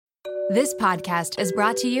This podcast is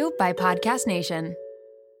brought to you by Podcast Nation.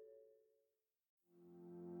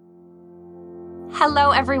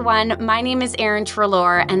 Hello, everyone. My name is Erin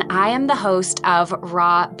Sousa, and I am the host of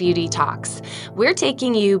Raw Beauty Talks. We're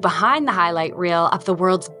taking you behind the highlight reel of the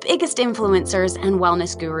world's biggest influencers and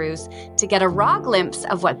wellness gurus to get a raw glimpse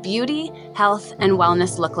of what beauty, health, and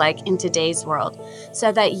wellness look like in today's world,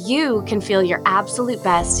 so that you can feel your absolute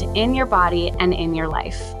best in your body and in your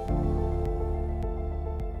life.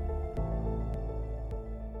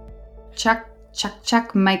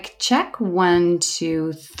 Check, mic check. 1,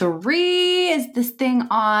 2, 3. Is this thing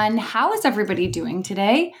on? How is everybody doing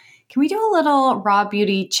today? Can we do a little raw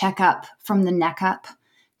beauty checkup from the neck up?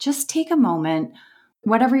 Just take a moment,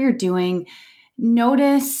 whatever you're doing,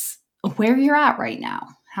 notice where you're at right now.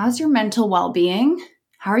 How's your mental well-being?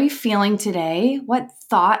 How are you feeling today? What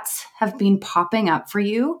thoughts have been popping up for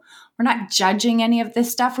you? We're not judging any of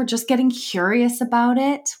this stuff. We're just getting curious about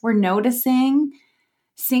it. We're noticing.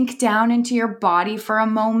 Sink down into your body for a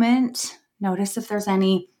moment. Notice if there's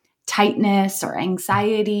any tightness or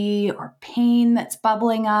anxiety or pain that's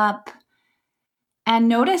bubbling up. And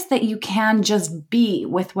notice that you can just be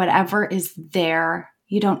with whatever is there.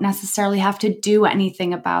 You don't necessarily have to do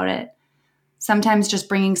anything about it. Sometimes just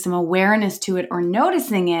bringing some awareness to it or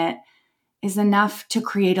noticing it is enough to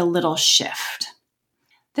create a little shift.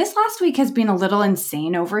 This last week has been a little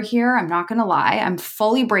insane over here. I'm not going to lie. I'm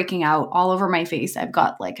fully breaking out all over my face. I've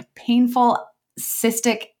got like painful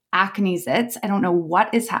cystic acne zits. I don't know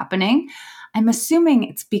what is happening. I'm assuming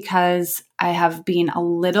it's because I have been a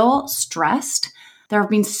little stressed. There have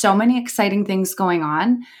been so many exciting things going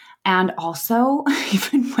on. And also,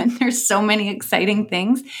 even when there's so many exciting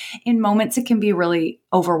things, in moments it can be really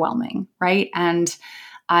overwhelming, right? And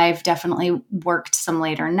I've definitely worked some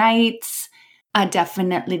later nights. I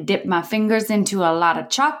definitely dip my fingers into a lot of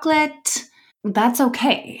chocolate. That's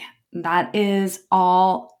okay. That is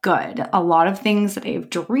all good. A lot of things that I've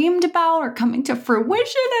dreamed about are coming to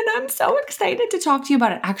fruition, and I'm so excited to talk to you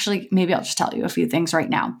about it. Actually, maybe I'll just tell you a few things right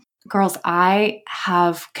now. Girls, I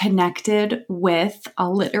have connected with a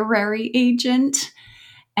literary agent,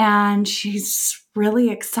 and she's really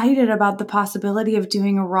excited about the possibility of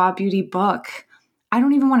doing a raw beauty book. I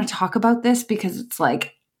don't even want to talk about this because it's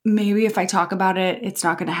like, maybe if I talk about it, it's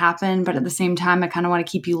not going to happen. But at the same time, I kind of want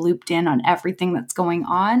to keep you looped in on everything that's going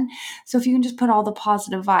on. So if you can just put all the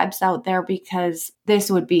positive vibes out there, because this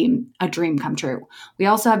would be a dream come true. We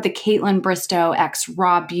also have the Caitlin Bristow X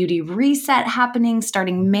Raw Beauty Reset happening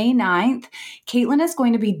starting May 9th. Caitlin is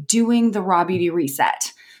going to be doing the Raw Beauty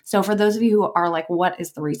Reset. So for those of you who are like, what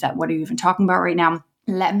is the reset? What are you even talking about right now?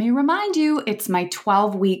 Let me remind you, it's my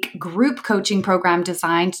 12-week group coaching program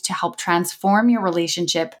designed to help transform your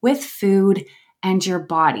relationship with food and your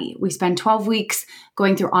body. We spend 12 weeks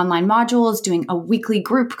going through online modules, doing a weekly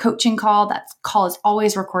group coaching call. That call is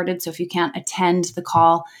always recorded, so if you can't attend the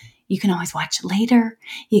call, you can always watch later.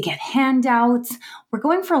 You get handouts. We're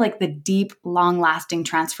going for like the deep, long-lasting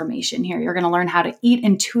transformation here. You're going to learn how to eat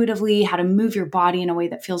intuitively, how to move your body in a way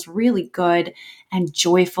that feels really good and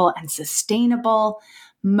joyful and sustainable.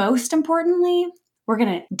 Most importantly, we're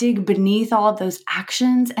going to dig beneath all of those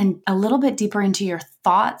actions and a little bit deeper into your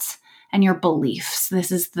thoughts and your beliefs.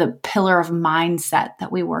 This is the pillar of mindset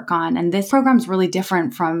that we work on. And this program is really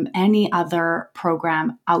different from any other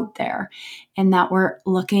program out there in that we're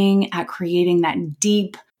looking at creating that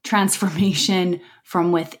deep transformation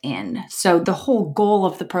from within. So the whole goal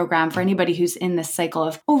of the program for anybody who's in this cycle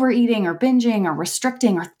of overeating or binging or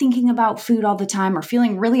restricting or thinking about food all the time or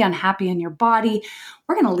feeling really unhappy in your body,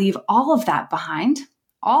 we're going to leave all of that behind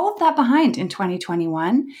in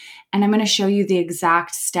 2021. And I'm going to show you the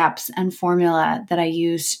exact steps and formula that I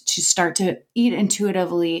use to start to eat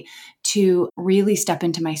intuitively, to really step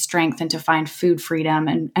into my strength and to find food freedom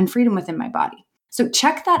and freedom within my body. So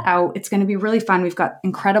check that out. It's going to be really fun. We've got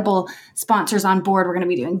incredible sponsors on board. We're going to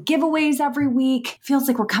be doing giveaways every week. Feels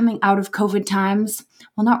like we're coming out of COVID times.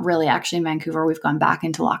 Well, not really. Actually, in Vancouver, we've gone back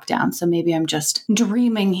into lockdown. So maybe I'm just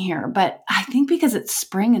dreaming here. But I think because it's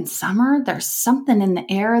spring and summer, there's something in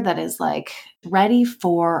the air that is like ready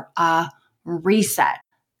for a reset.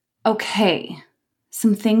 Okay,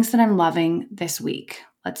 some things that I'm loving this week.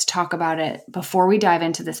 Let's talk about it before we dive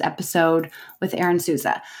into this episode with Erin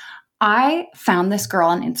Sousa. I found this girl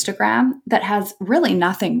on Instagram that has really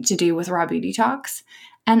nothing to do with Raw Beauty Talks.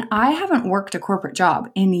 And I haven't worked a corporate job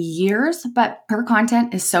in years, but her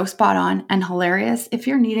content is so spot on and hilarious. If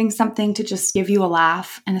you're needing something to just give you a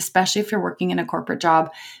laugh, and especially if you're working in a corporate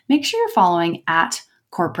job, make sure you're following at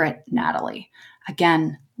Corporate Natalie.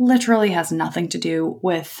 Again, literally has nothing to do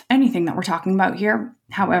with anything that we're talking about here.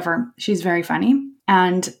 However, she's very funny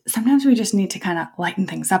And sometimes we just need to kind of lighten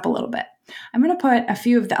things up a little bit. I'm going to put a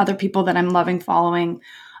few of the other people that I'm loving following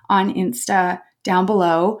on Insta down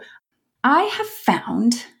below. I have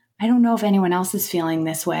found, I don't know if anyone else is feeling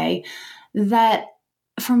this way, that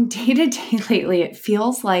from day to day lately, it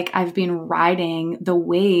feels like I've been riding the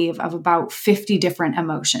wave of about 50 different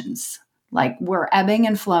emotions. Like we're ebbing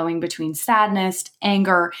and flowing between sadness,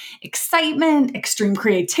 anger, excitement, extreme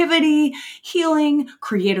creativity, healing,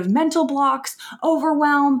 creative mental blocks,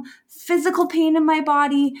 overwhelm, physical pain in my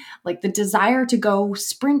body, like the desire to go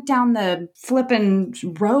sprint down the flippin'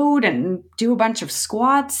 road and do a bunch of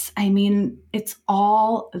squats. I mean, it's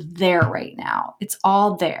all there right now. It's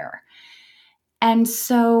all there. And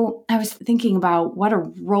so I was thinking about what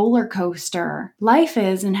a roller coaster life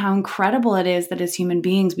is and how incredible it is that as human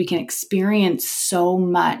beings, we can experience so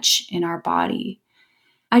much in our body.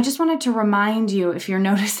 I just wanted to remind you, if you're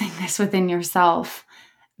noticing this within yourself,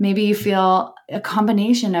 maybe you feel a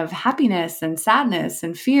combination of happiness and sadness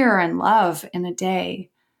and fear and love in a day,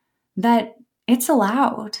 that it's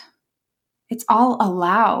allowed. It's all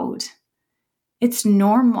allowed. It's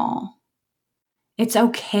normal. It's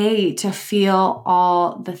okay to feel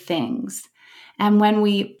all the things. And when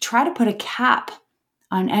we try to put a cap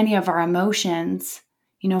on any of our emotions,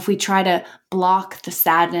 if we try to block the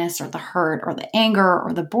sadness or the hurt or the anger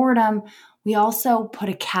or the boredom, we also put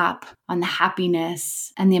a cap on the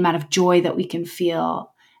happiness and the amount of joy that we can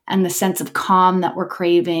feel and the sense of calm that we're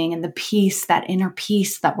craving and the peace, that inner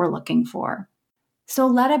peace that we're looking for. So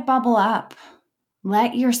let it bubble up.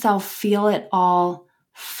 Let yourself feel it all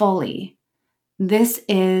fully. This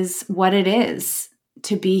is what it is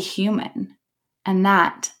to be human, and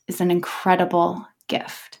that is an incredible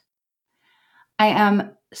gift. I am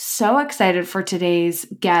so excited for today's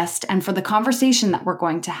guest and for the conversation that we're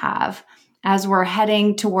going to have. As we're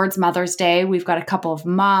heading towards Mother's Day, we've got a couple of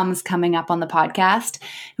moms coming up on the podcast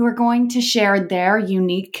who are going to share their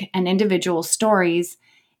unique and individual stories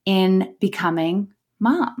in becoming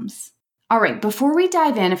moms. All right, before we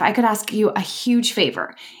dive in, if I could ask you a huge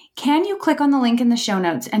favor, can you click on the link in the show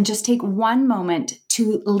notes and just take one moment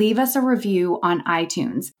to leave us a review on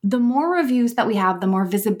iTunes? The more reviews that we have, the more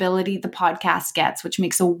visibility the podcast gets, which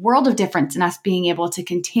makes a world of difference in us being able to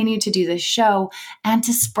continue to do this show and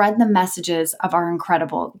to spread the messages of our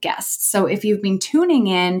incredible guests. So if you've been tuning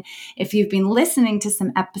in, if you've been listening to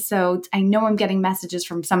some episodes, I know I'm getting messages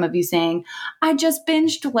from some of you saying, I just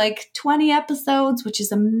binged like 20 episodes, which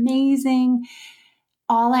is amazing.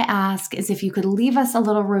 All I ask is if you could leave us a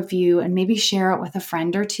little review and maybe share it with a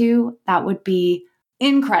friend or two, that would be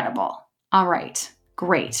incredible. All right,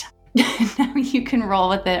 great. Now you can roll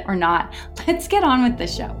with it or not. Let's get on with the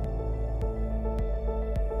show.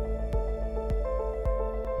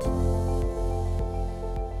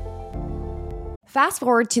 Fast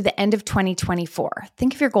forward to the end of 2024.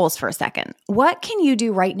 Think of your goals for a second. What can you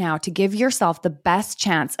do right now to give yourself the best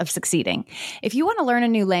chance of succeeding? If you want to learn a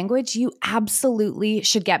new language, you absolutely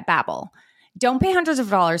should get Babbel. Don't pay hundreds of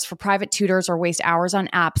dollars for private tutors or waste hours on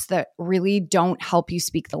apps that really don't help you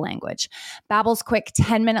speak the language. Babbel's quick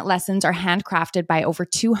 10-minute lessons are handcrafted by over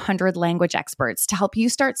 200 language experts to help you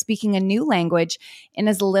start speaking a new language in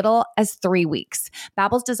as little as 3 weeks.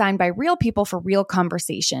 Babbel's designed by real people for real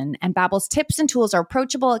conversation, and Babbel's tips and tools are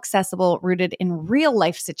approachable, accessible, rooted in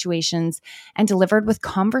real-life situations, and delivered with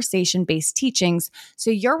conversation-based teachings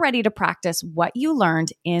so you're ready to practice what you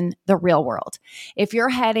learned in the real world. If you're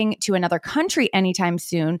heading to another country anytime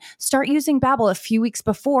soon, start using Babbel a few weeks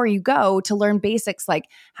before you go to learn basics like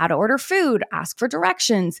how to order food, ask for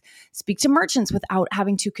directions, speak to merchants without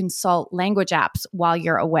having to consult language apps while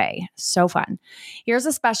you're away. So fun. Here's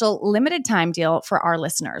a special limited time deal for our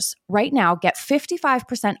listeners. Right now, get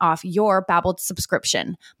 55% off your Babbel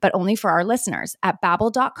subscription, but only for our listeners at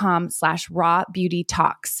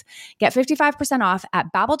babbel.com/rawbeautytalks. Get 55% off at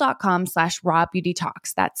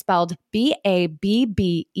babbel.com/rawbeautytalks. That's spelled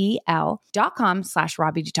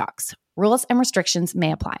babbel.com/rawbeautytalks. Rules and restrictions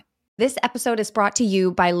may apply. This episode is brought to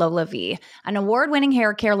you by Lola V, an award-winning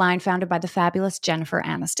hair care line founded by the fabulous Jennifer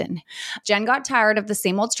Aniston. Jen got tired of the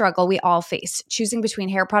same old struggle we all face, choosing between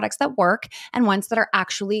hair products that work and ones that are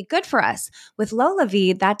actually good for us. With Lola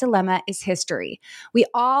V, that dilemma is history. We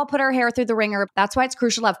all put our hair through the ringer. That's why it's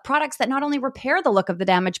crucial to have products that not only repair the look of the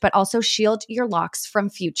damage, but also shield your locks from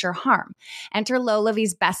future harm. Enter Lola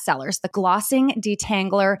V's bestsellers, the Glossing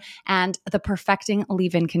Detangler and the Perfecting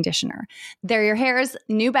Leave-In Conditioner. They're your hair's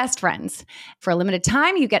new best friend. friends. For a limited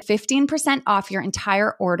time, you get 15% off your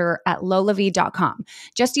entire order at LolaVie.com.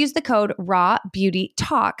 Just use the code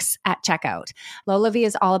RAWBeautyTalks at checkout. LolaVie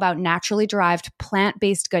is all about naturally derived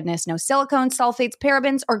plant-based goodness, no silicones, sulfates,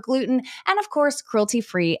 parabens, or gluten, and of course,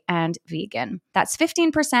 cruelty-free and vegan. That's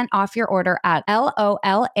 15% off your order at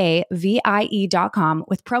LOLAVIE.com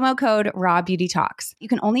with promo code RAWBeautyTalks. You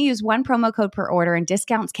can only use one promo code per order and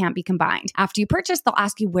discounts can't be combined. After you purchase, they'll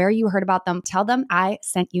ask you where you heard about them. Tell them I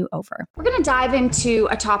sent you over. We're going to dive into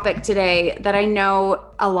a topic today that I know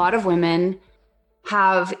a lot of women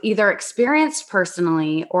have either experienced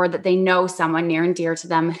personally or that they know someone near and dear to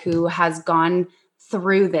them who has gone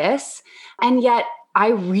through this. And yet I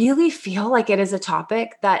really feel like it is a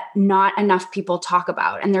topic that not enough people talk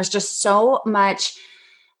about. And there's just so much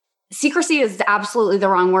secrecy is absolutely the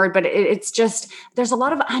wrong word, but it's just, there's a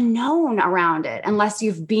lot of unknown around it unless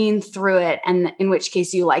you've been through it. And in which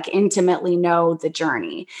case you like intimately know the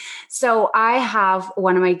journey. So I have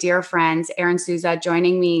one of my dear friends, Erin Sousa,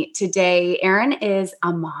 joining me today. Erin is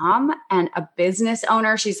a mom and a business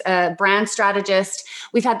owner. She's a brand strategist.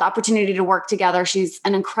 We've had the opportunity to work together. She's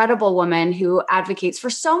an incredible woman who advocates for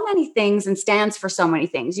so many things and stands for so many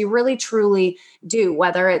things. You really, truly do,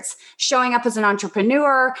 whether it's showing up as an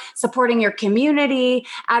entrepreneur, supporting your community,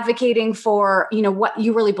 advocating for, what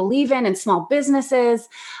you really believe in small businesses,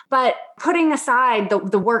 but putting aside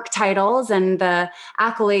the work titles and the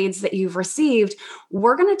accolades that you've received,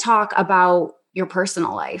 we're going to talk about your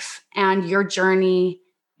personal life and your journey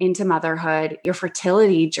into motherhood, your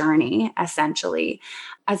fertility journey, essentially.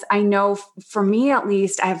 As I know, for me at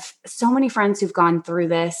least, I have so many friends who've gone through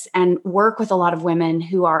this and work with a lot of women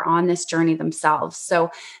who are on this journey themselves. So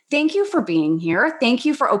thank you for being here. Thank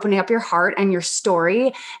you for opening up your heart and your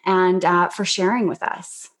story and for sharing with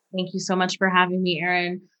us. Thank you so much for having me,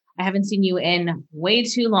 Erin. I haven't seen you in way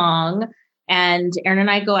too long. And Erin and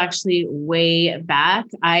I go actually way back.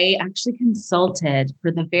 I actually consulted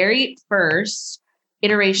for the very first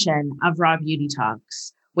iteration of Raw Beauty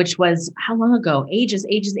Talks, which was how long ago? Ages.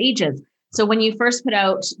 So when you first put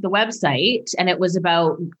out the website and it was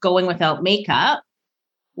about going without makeup,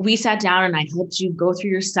 we sat down and I helped you go through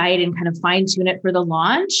your site and kind of fine tune it for the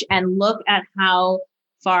launch and look at how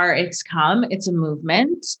far it's come. It's a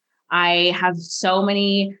movement. I have so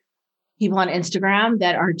many people on Instagram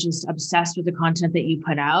that are just obsessed with the content that you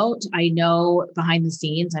put out. I know behind the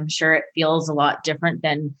scenes, I'm sure it feels a lot different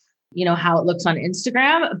than how it looks on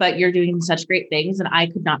Instagram, but you're doing such great things and I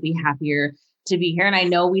could not be happier to be here. And I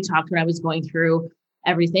know we talked when I was going through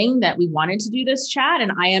everything that we wanted to do this chat.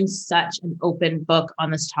 And I am such an open book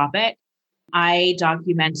on this topic. I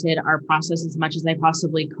documented our process as much as I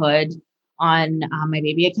possibly could on my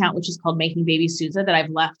baby account, which is called Making Baby Sousa, that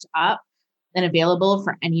I've left up and available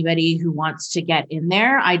for anybody who wants to get in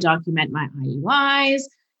there. I document my IUIs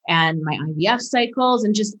and my IVF cycles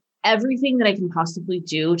and just everything that I can possibly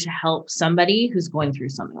do to help somebody who's going through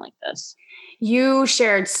something like this. You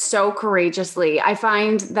shared so courageously. I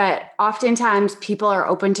find that oftentimes people are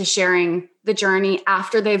open to sharing the journey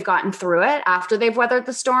after they've gotten through it, after they've weathered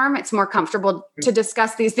the storm. It's more comfortable to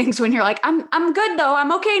discuss these things when you're like, I'm good though.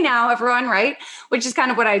 I'm okay now, everyone, right? Which is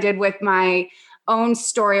kind of what I did with my own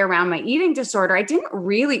story around my eating disorder. I didn't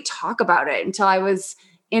really talk about it until I was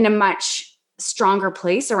in a much stronger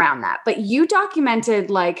place around that. But you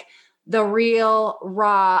documented like the real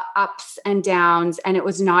raw ups and downs, and it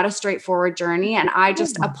was not a straightforward journey. And I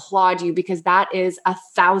just applaud you because that is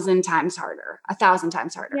 1,000 times harder, 1,000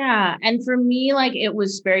 times harder. Yeah. And for me, like it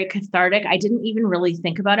was very cathartic. I didn't even really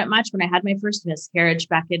think about it much when I had my first miscarriage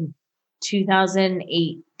back in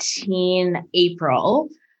 2018, April.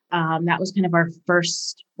 That was kind of our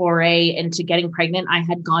first foray into getting pregnant. I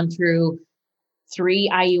had gone through 3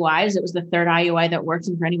 IUIs. It was the third IUI that worked.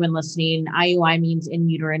 And for anyone listening, IUI means in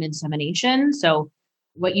uterine insemination. So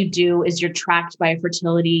what you do is you're tracked by a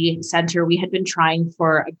fertility center. We had been trying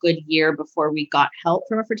for a good year before we got help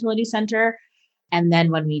from a fertility center. And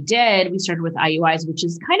then when we did, we started with IUIs, which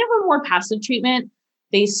is kind of a more passive treatment.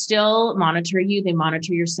 They still monitor you. They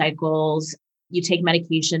monitor your cycles. You take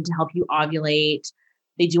medication to help you ovulate.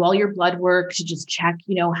 They do all your blood work to just check,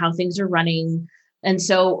 how things are running. And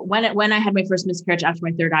so when I had my first miscarriage after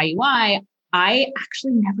my third IUI, I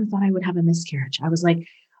actually never thought I would have a miscarriage. I was like,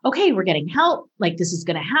 okay, we're getting help. Like this is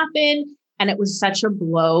going to happen. And it was such a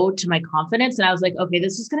blow to my confidence. And I was like, okay,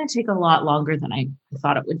 this is going to take a lot longer than I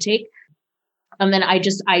thought it would take. And then I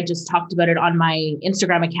just talked about it on my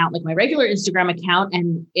Instagram account, like my regular Instagram account,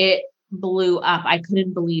 and it blew up. I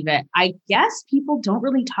couldn't believe it. I guess people don't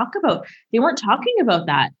really they weren't talking about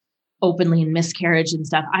that openly in miscarriage and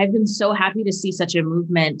stuff. I've been so happy to see such a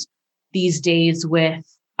movement these days with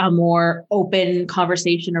a more open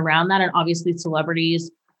conversation around that. And obviously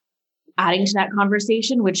celebrities adding to that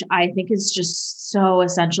conversation, which I think is just so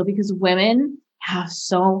essential because women have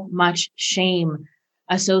so much shame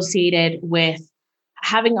associated with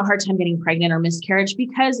having a hard time getting pregnant or miscarriage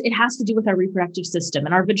because it has to do with our reproductive system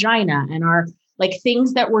and our vagina and our like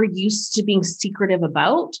things that we're used to being secretive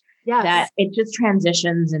about. Yes. That it just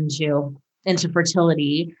transitions into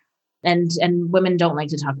fertility. And women don't like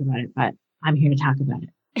to talk about it, but I'm here to talk about it.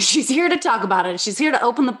 She's here to talk about it. She's here to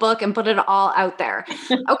open the book and put it all out there.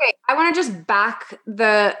 Okay. I want to just back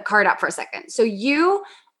the card up for a second. So you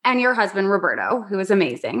and your husband, Roberto, who is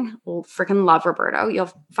amazing. We'll freaking love Roberto.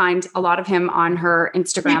 You'll find a lot of him on her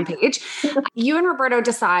Instagram page. You and Roberto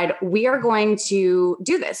decide we are going to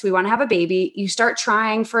do this. We want to have a baby. You start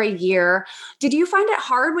trying for a year. Did you find it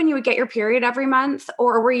hard when you would get your period every month?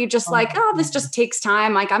 Or were you just like, oh, this just takes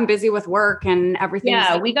time. Like I'm busy with work and everything.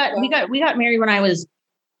 Yeah, we got married when I was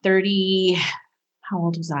 30. How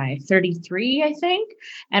old was I? 33, I think.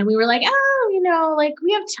 And we were like, oh, like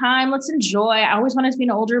we have time. Let's enjoy. I always wanted to be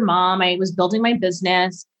an older mom. I was building my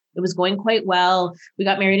business. It was going quite well. We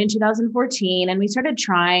got married in 2014 and we started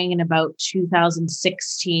trying in about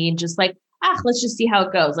 2016, just like, let's just see how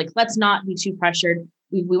it goes. Like, let's not be too pressured.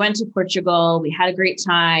 We went to Portugal. We had a great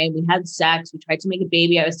time. We had sex. We tried to make a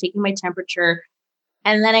baby. I was taking my temperature.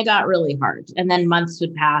 And then it got really hard. And then months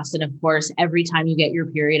would pass. And of course, every time you get your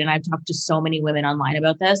period, and I've talked to so many women online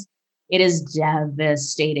about this, it is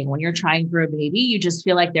devastating. When you're trying for a baby, you just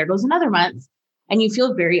feel like there goes another month and you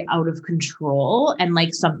feel very out of control and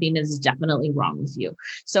like something is definitely wrong with you.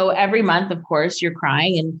 So every month, of course, you're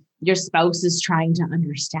crying and your spouse is trying to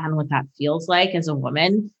understand what that feels like as a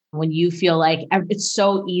woman when you feel like it's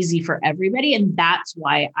so easy for everybody. And that's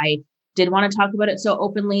why I did want to talk about it so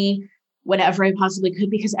openly whenever I possibly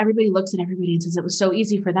could, because everybody looks at everybody and says it was so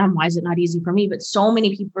easy for them. Why is it not easy for me? But so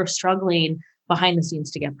many people are struggling behind the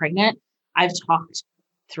scenes to get pregnant. I've talked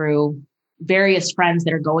through various friends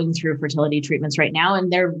that are going through fertility treatments right now,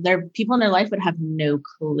 and they're people in their life that have no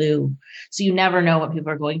clue. So you never know what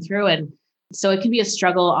people are going through. And so it can be a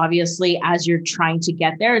struggle, obviously, as you're trying to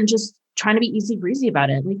get there and just trying to be easy breezy about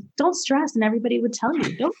it. Like, don't stress. And everybody would tell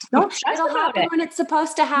you, don't stress It'll about happen it. when it's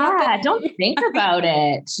supposed to happen. Yeah, don't think about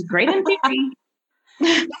it. Great in theory.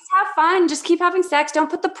 Just have fun. Just keep having sex. Don't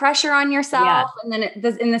put the pressure on yourself. Yeah. And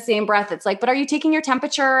then in the same breath, it's like, but are you taking your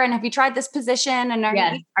temperature? And have you tried this position? And are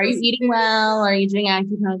you eating well? Are you doing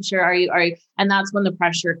acupuncture? Are you? And that's when the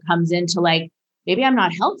pressure comes into like, maybe I'm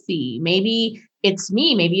not healthy. Maybe it's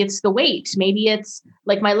me. Maybe it's the weight. Maybe it's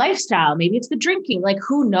like my lifestyle. Maybe it's the drinking. Like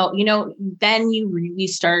who knows? Then you really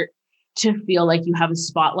start to feel like you have a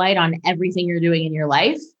spotlight on everything you're doing in your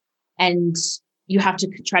life. And you have to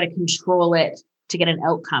try to control it to get an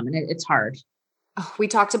outcome. And it's hard. Oh, we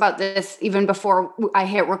talked about this even before I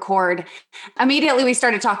hit record. Immediately we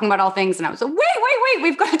started talking about all things and I was like, wait,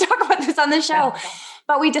 we've got to talk about this on the show.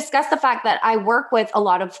 But we discussed the fact that I work with a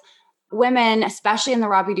lot of women, especially in the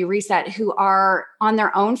Raw Beauty Reset, who are on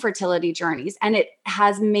their own fertility journeys. And it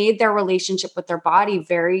has made their relationship with their body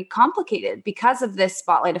very complicated because of this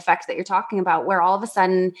spotlight effect that you're talking about, where all of a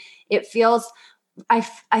sudden it feels, I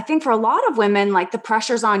think for a lot of women, like the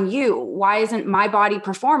pressure's on you. Why isn't my body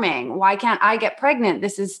performing? Why can't I get pregnant?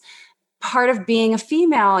 This is part of being a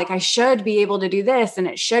female. Like I should be able to do this and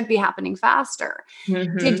it should be happening faster.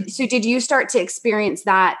 Mm-hmm. Did you start to experience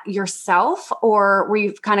that yourself, or were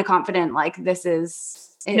you kind of confident like this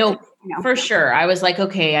is it? No, for sure. I was like,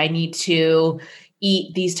 okay, I need to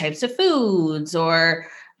eat these types of foods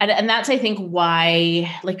and that's, I think,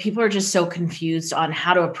 why like people are just so confused on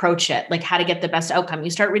how to approach it, like how to get the best outcome. You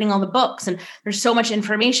start reading all the books and there's so much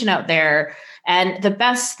information out there. And the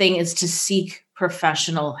best thing is to seek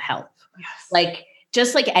professional help. Yes. Like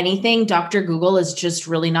just like anything, Dr. Google is just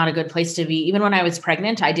really not a good place to be. Even when I was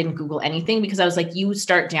pregnant, I didn't Google anything because I was like, you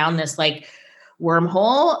start down this like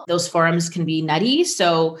wormhole. Those forums can be nutty.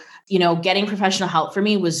 So, getting professional help for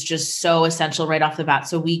me was just so essential right off the bat.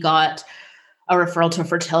 So we got a referral to a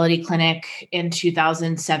fertility clinic in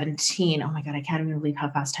 2017. Oh my God, I can't even believe how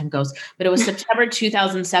fast time goes, but it was September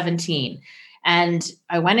 2017. And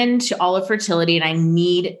I went into Olive Fertility, and I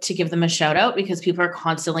need to give them a shout out because people are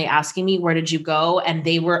constantly asking me, where did you go? And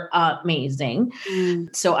they were amazing.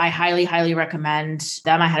 So I highly, highly recommend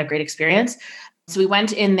them. I had a great experience. So we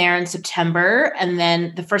went in there in September, and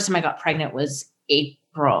then the first time I got pregnant was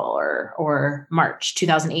April or March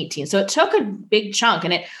 2018. So it took a big chunk,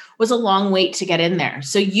 and it was a long wait to get in there.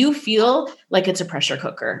 So you feel like it's a pressure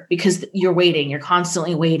cooker because you're waiting, you're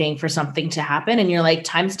constantly waiting for something to happen. And you're like,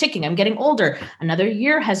 time's ticking. I'm getting older. Another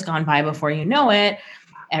year has gone by before you know it.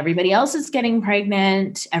 Everybody else is getting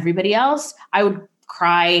pregnant. Everybody else, I would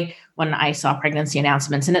cry when I saw pregnancy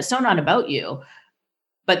announcements, and it's so not about you,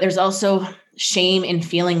 but there's also shame in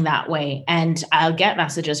feeling that way. And I'll get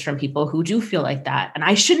messages from people who do feel like that. And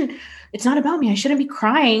it's not about me. I shouldn't be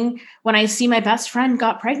crying when I see my best friend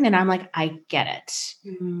got pregnant. I'm like, I get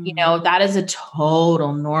it. That is a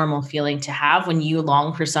total normal feeling to have when you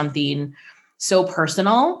long for something so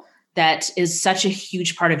personal that is such a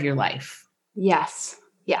huge part of your life. Yes,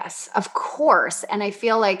 of course. And I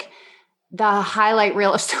feel like the highlight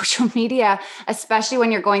reel of social media, especially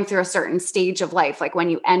when you're going through a certain stage of life, like when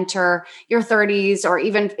you enter your 30s, or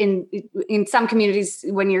even in some communities,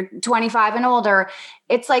 when you're 25 and older,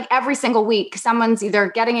 it's like every single week, someone's either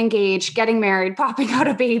getting engaged, getting married, popping out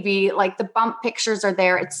a baby, like the bump pictures are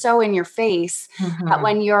there. It's so in your face that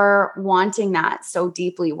when you're wanting that so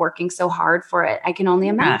deeply, working so hard for it, I can only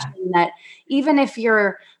imagine that even if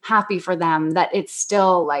you're happy for them, that it's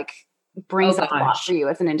still like brings up a lot for you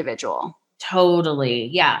as an individual. Totally.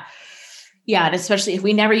 Yeah. Yeah. And especially if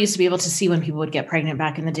we never used to be able to see when people would get pregnant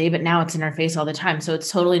back in the day, but now it's in our face all the time. So it's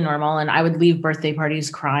totally normal. And I would leave birthday parties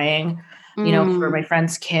crying, for my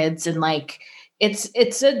friends' kids. And like,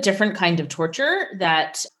 it's a different kind of torture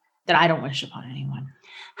that I don't wish upon anyone.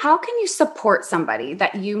 How can you support somebody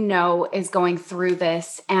that is going through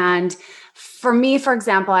this? And for me, for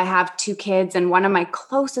example, I have 2 kids, and one of my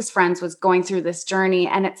closest friends was going through this journey.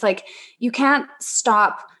 And it's like, you can't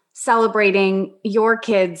stop celebrating your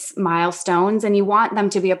kids' milestones, and you want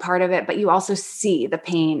them to be a part of it, but you also see the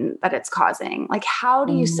pain that it's causing. Like, how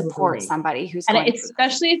do you support somebody who's going through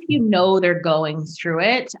especially if they're going through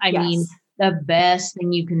it? I mean, the best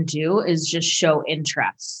thing you can do is just show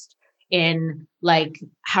interest in, like,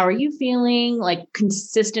 how are you feeling? Like,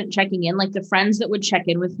 consistent checking in, like the friends that would check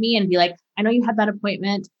in with me and be like, I know you had that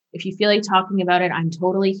appointment. If you feel like talking about it, I'm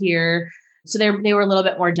totally here. So they were a little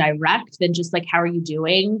bit more direct than just like, how are you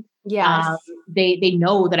doing? Yes. They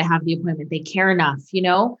know that I have the appointment. They care enough, to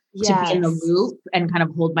be in the loop and kind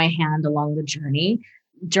of hold my hand along the journey.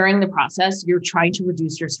 During the process, you're trying to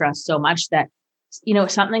reduce your stress so much that,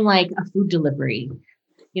 something like a food delivery,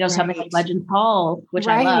 something like Legend Paul, which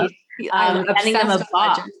I love. Sending them a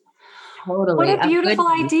box. Totally. What a beautiful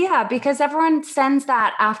idea, because everyone sends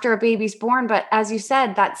that after a baby's born. But as you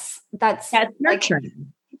said, that's it's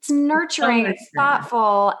nurturing. It's nurturing, it's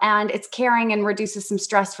thoughtful, and it's caring, and reduces some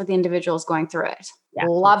stress for the individuals going through it. Yeah.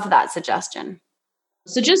 Love that suggestion.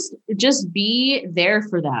 So just be there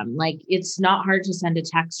for them. Like, it's not hard to send a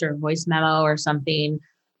text or a voice memo or something.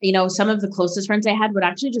 Some of the closest friends I had would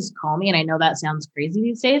actually just call me. And I know that sounds crazy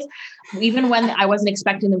these days, even when I wasn't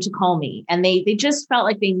expecting them to call me. And they just felt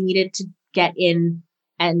like they needed to get in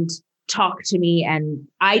and talk to me. And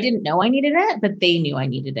I didn't know I needed it, but they knew I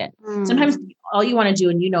needed it. Sometimes all you want to do,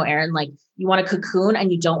 and Erin, like, you want to cocoon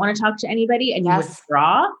and you don't want to talk to anybody, and you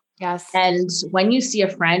withdraw. Yes. And when you see a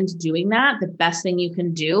friend doing that, the best thing you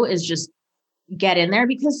can do is just get in there,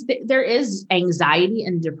 because there is anxiety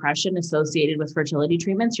and depression associated with fertility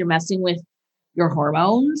treatments. You're messing with your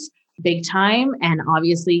hormones big time. And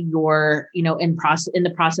obviously you're, in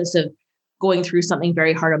the process of going through something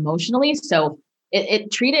very hard emotionally. So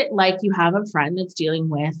treat it like you have a friend that's dealing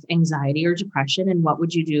with anxiety or depression, and what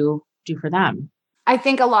would you do for them? I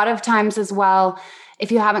think a lot of times as well,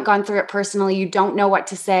 if you haven't gone through it personally, you don't know what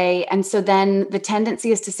to say. And so then the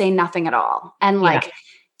tendency is to say nothing at all. And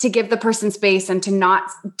to give the person space, and to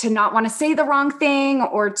not want to say the wrong thing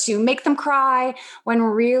or to make them cry, when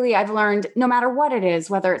really I've learned, no matter what it is,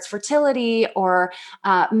 whether it's fertility or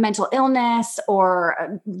mental illness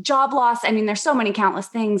or job loss, I mean, there's so many countless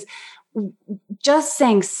things. Just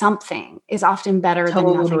saying something is often better than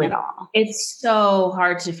nothing at all. It's so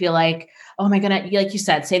hard to feel like, oh my goodness, like you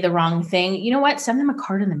said, say the wrong thing. You know what? Send them a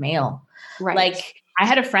card in the mail. Right. Like, I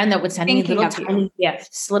had a friend that would send me little tiny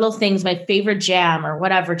gifts, little things, my favorite jam or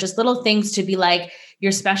whatever, just little things to be like,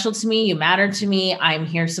 you're special to me. You matter to me. I'm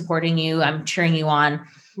here supporting you. I'm cheering you on.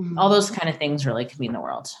 Mm-hmm. All those kind of things really could mean the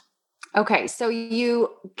world. Okay. So you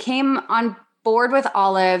came on board with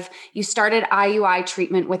Olive. You started IUI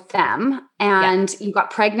treatment with them, and you got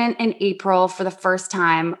pregnant in April for the first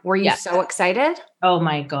time. Were you so excited? Oh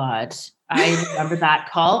my God. I remember that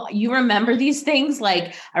call. You remember these things?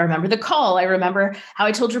 Like, I remember the call. I remember how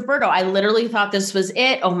I told Roberto, I literally thought this was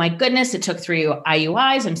it. Oh my goodness. It took 3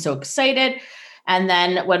 IUIs. I'm so excited. And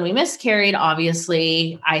then when we miscarried,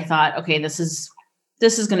 obviously I thought, okay, this is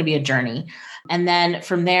going to be a journey. And then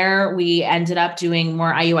from there, we ended up doing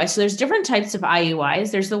more IUIs. So there's different types of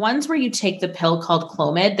IUIs. There's the ones where you take the pill called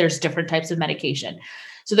Clomid. There's different types of medication.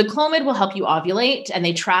 So the Clomid will help you ovulate, and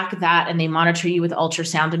they track that, and they monitor you with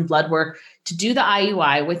ultrasound and blood work to do the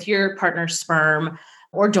IUI with your partner's sperm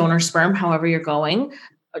or donor sperm, however you're going.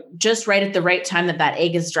 just right at the right time that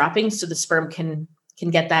egg is dropping, so the sperm can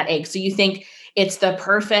get that egg. So you think it's the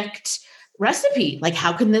perfect recipe. Like,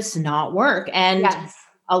 how can this not work? And Yes.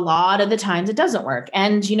 a lot of the times it doesn't work.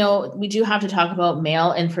 And, we do have to talk about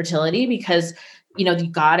male infertility because, you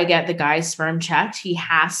got to get the guy's sperm checked. He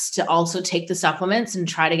has to also take the supplements and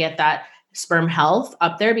try to get that sperm health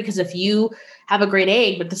up there, because if you have a great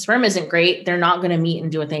egg, but the sperm isn't great, they're not going to meet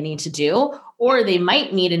and do what they need to do, or they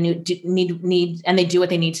might need and they do what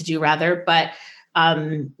they need to do rather. But,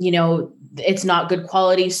 it's not good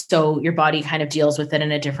quality. So your body kind of deals with it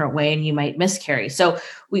in a different way and you might miscarry. So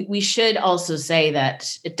we should also say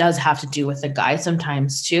that it does have to do with the guy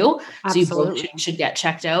sometimes too. Absolutely. So you both should get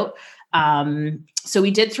checked out. So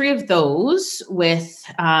we did 3 of those with,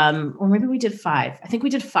 or maybe we did 5. I think we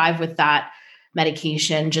did 5 with that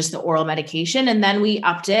medication, just the oral medication. And then we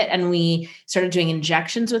upped it and we started doing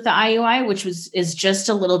injections with the IUI, which is just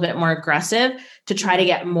a little bit more aggressive to try to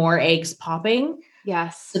get more eggs popping.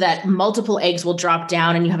 Yes. So that multiple eggs will drop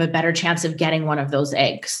down and you have a better chance of getting one of those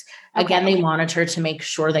eggs. Okay. Again, they monitor to make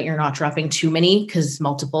sure that you're not dropping too many, because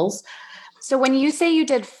multiples. So when you say you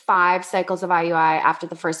did 5 cycles of IUI after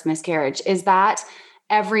the first miscarriage, is that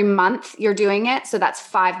every month you're doing it? So that's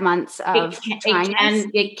 5 months of trying this?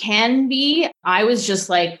 It can be. I was just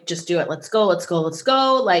like, just do it. Let's go.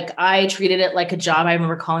 Like, I treated it like a job. I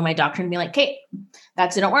remember calling my doctor and being like, okay,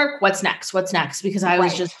 that didn't work. What's next? Because I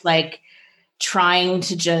was just like trying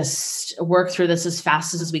to just work through this as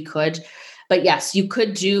fast as we could. But yes, you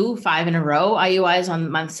could do 5 in a row IUIs on the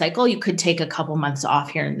month cycle. You could take a couple months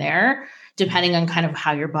off here and there, depending on kind of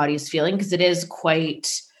how your body is feeling, because it is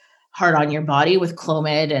quite hard on your body with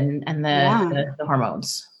Clomid and the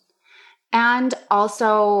hormones. And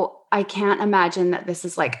also, I can't imagine that this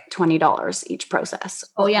is like $20 each process.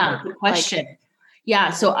 Oh yeah, good question.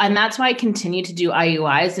 So, and that's why I continue to do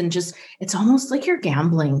IUIs, and just, it's almost like you're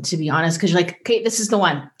gambling, to be honest. Cause you're like, Kate, this is the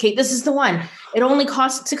one. It only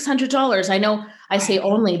costs $600. I know I say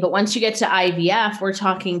only, but once you get to IVF, we're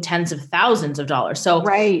talking tens of thousands of dollars. So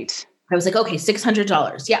right. I was like, okay,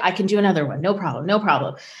 $600. Yeah, I can do another one. No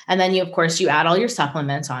problem. And then of course, you add all your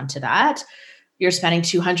supplements onto that. You're spending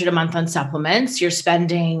 $200 a month on supplements. You're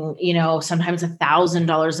spending, sometimes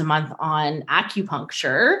 $1,000 a month on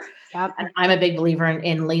acupuncture. Yep. And I'm a big believer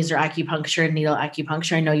in laser acupuncture and needle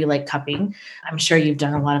acupuncture. I know you like cupping. I'm sure you've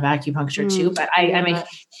done a lot of acupuncture too, but I'm a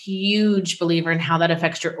huge believer in how that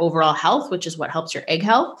affects your overall health, which is what helps your egg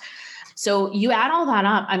health. So you add all that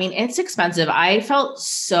up. I mean, it's expensive. I felt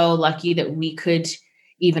so lucky that we could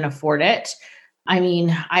even afford it. I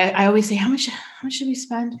mean, I always say, how much should we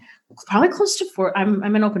spend? Probably close to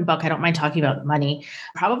I'm an open book. I don't mind talking about money.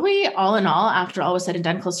 Probably all in all, after all was said and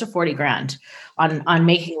done, close to 40 grand on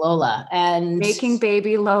making Lola and making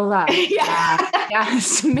baby Lola. Yeah.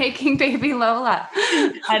 Yes. Making baby Lola.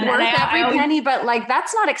 And worth every penny, but like,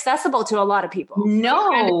 that's not accessible to a lot of people.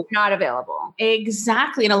 No, not available.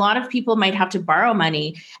 Exactly. And a lot of people might have to borrow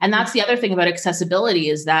money. And that's the other thing about accessibility,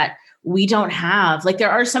 is that we don't have, like, there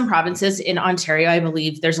are some provinces in Ontario, I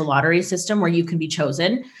believe there's a lottery system where you can be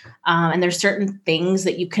chosen. And there's certain things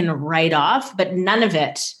that you can write off, but none of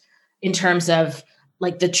it in terms of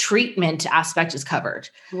like the treatment aspect is covered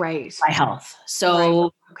right by health.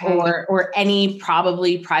 So, or any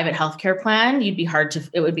probably private healthcare plan, it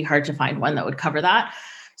would be hard to find one that would cover that.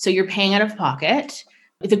 So you're paying out of pocket.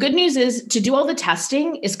 The good news is, to do all the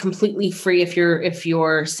testing is completely free if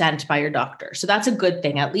you're sent by your doctor. So that's a good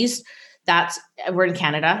thing. At least we're in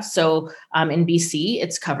Canada. So in BC,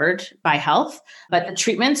 it's covered by health, but the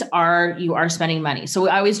treatments you are spending money. So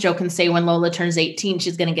I always joke and say, when Lola turns 18,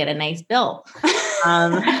 she's going to get a nice bill.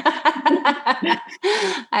 I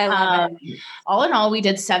love it. All in all, we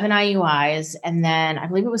did 7 IUIs, and then I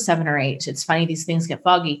believe it was 7 or 8. It's funny, these things get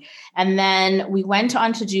foggy. And then we went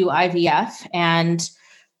on to do IVF, and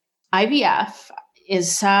IVF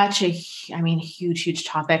is such a huge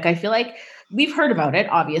topic. I feel like we've heard about it.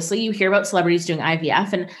 Obviously, you hear about celebrities doing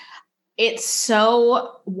IVF, and it's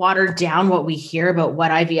so watered down what we hear about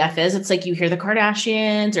what IVF is. It's like you hear the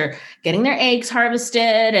Kardashians or getting their eggs harvested,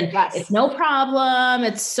 and It's no problem.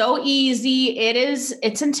 It's so easy. It's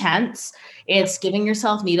intense. It's giving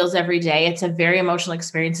yourself needles every day. It's a very emotional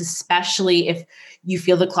experience, especially if you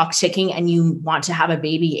feel the clock ticking and you want to have a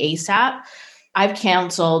baby ASAP. I've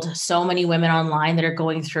counseled so many women online that are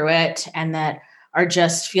going through it and that are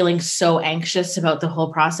just feeling so anxious about the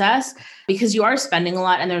whole process, because you are spending a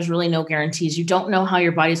lot and there's really no guarantees. You don't know how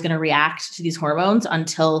your body's going to react to these hormones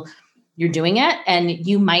until you're doing it. And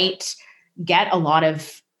you might get a lot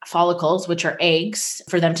of follicles, which are eggs,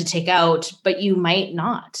 for them to take out, but you might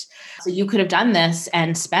not. So you could have done this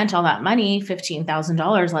and spent all that money,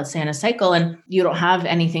 $15,000, let's say, in a cycle, and you don't have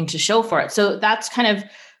anything to show for it. So that's kind of,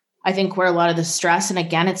 I think, where a lot of the stress, and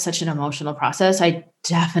again, it's such an emotional process. I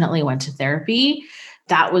definitely went to therapy.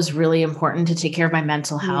 That was really important to take care of my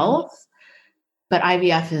mental health. But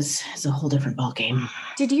IVF is a whole different ballgame.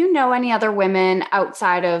 Did you know any other women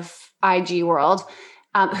outside of IG world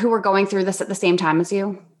who were going through this at the same time as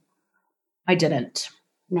you? I didn't.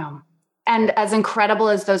 No. And as incredible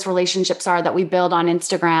as those relationships are that we build on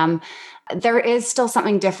Instagram, there is still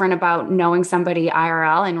something different about knowing somebody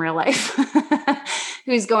IRL in real life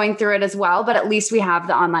who's going through it as well. But at least we have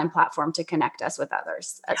the online platform to connect us with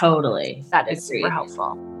others. Totally. That is super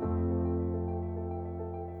helpful.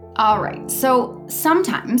 All right, so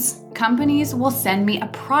sometimes companies will send me a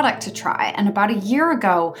product to try. And about a year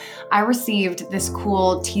ago, I received this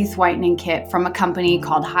cool teeth whitening kit from a company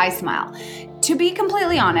called Hi Smile. To be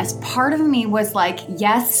completely honest, part of me was like,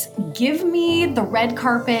 yes, give me the red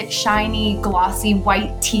carpet, shiny, glossy,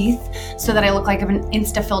 white teeth so that I look like I have an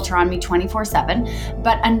Insta filter on me 24/7.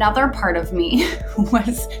 But another part of me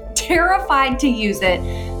was terrified to use it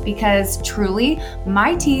because truly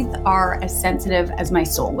my teeth are as sensitive as my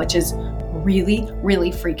soul, which is really,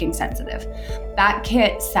 really freaking sensitive. That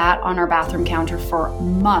kit sat on our bathroom counter for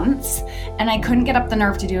months, and I couldn't get up the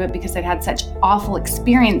nerve to do it because I'd had such awful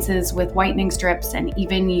experiences with whitening strips and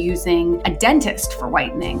even using a dentist for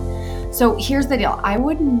whitening. So here's the deal. I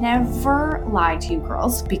would never lie to you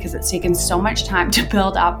girls because it's taken so much time to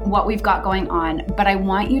build up what we've got going on, but I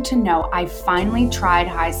want you to know I finally tried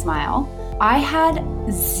Hi Smile. I had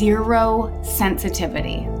zero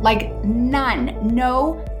sensitivity, like none,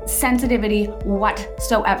 no sensitivity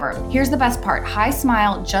whatsoever. Here's the best part. Hi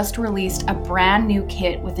Smile just released a brand new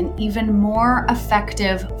kit with an even more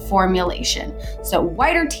effective formulation. So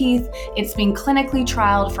whiter teeth, it's been clinically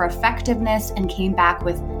trialed for effectiveness and came back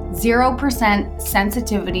with 0%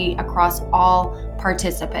 sensitivity across all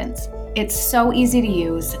participants. It's so easy to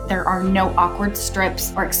use. There are no awkward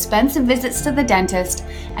strips or expensive visits to the dentist,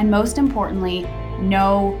 and most importantly,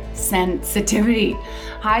 no sensitivity.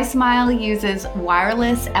 Hi Smile uses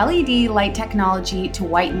wireless LED light technology to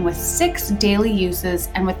whiten with 6 daily uses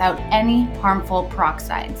and without any harmful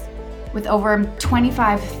peroxides. With over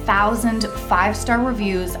 25,000 5-star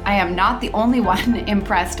reviews, I am not the only one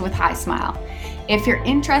impressed with Hi Smile. If you're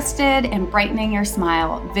interested in brightening your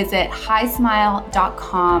smile, visit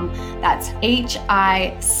hismile.com. That's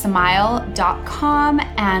hismile.com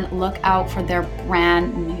and look out for their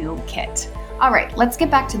brand new kit. All right, let's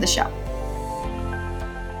get back to the show.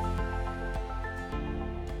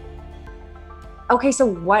 Okay, so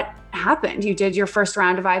what happened? You did your first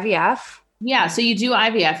round of IVF? Yeah, so you do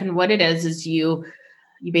IVF, and what it is you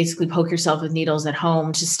basically poke yourself with needles at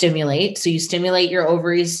home to stimulate. So you stimulate your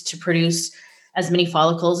ovaries to produce as many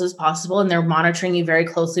follicles as possible, and they're monitoring you very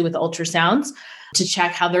closely with ultrasounds to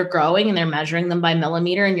check how they're growing, and they're measuring them by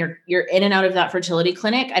millimeter, and you're in and out of that fertility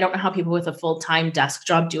clinic. I don't know how people with a full-time desk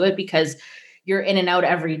job do it because you're in and out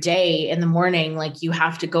every day in the morning. Like you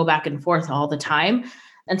have to go back and forth all the time.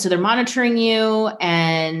 And so they're monitoring you,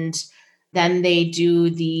 and then they do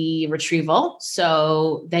the retrieval.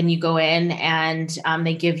 So then you go in and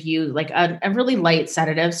they give you like a really light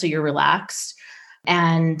sedative. So you're relaxed,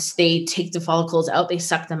 and they take the follicles out, they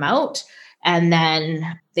suck them out, and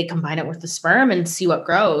then they combine it with the sperm and see what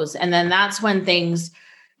grows. And then that's when things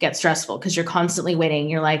get stressful because you're constantly waiting.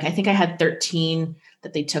 You're like, I think I had 13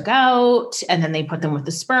 that they took out, and then they put them with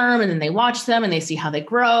the sperm, and then they watch them and they see how they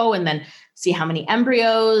grow, and then see how many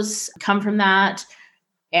embryos come from that.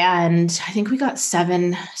 And I think we got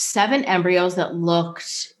seven embryos that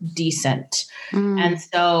looked decent. And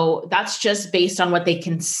so that's just based on what they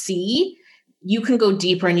can see. You can go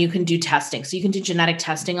deeper and you can do testing. So you can do genetic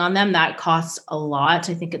testing on them. That costs a lot.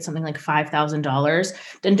 I think it's something like $5,000.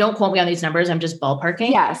 Then don't quote me on these numbers. I'm just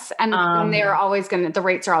ballparking. Yes. And they're always the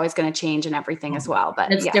rates are always going to change and everything as well.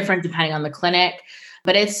 But it's different depending on the clinic.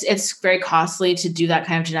 But it's very costly to do that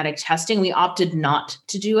kind of genetic testing. We opted not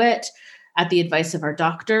to do it at the advice of our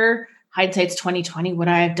doctor. Hindsight's 2020. Would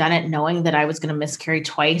I have done it knowing that I was going to miscarry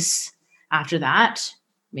twice after that?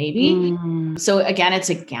 Maybe. So again, it's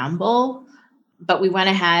a gamble. But we went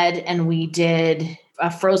ahead and we did a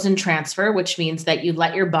frozen transfer, which means that you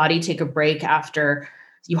let your body take a break after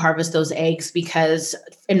you harvest those eggs, because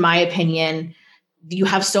in my opinion, you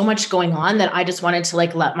have so much going on that I just wanted to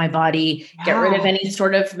like let my body get rid of any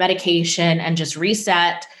sort of medication and just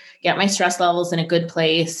reset, get my stress levels in a good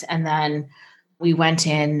place. And then we went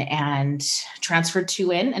in and transferred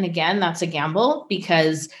 2 in. And again, that's a gamble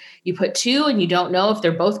because you put 2 and you don't know if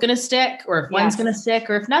they're both going to stick or if one's going to stick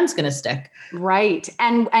or if none's going to stick. Right.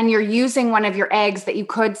 And you're using one of your eggs that you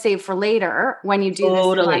could save for later when you do this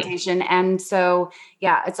implantation. And so,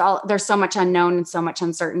 there's so much unknown and so much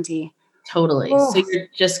uncertainty. Totally. So you're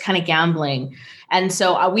just kind of gambling. And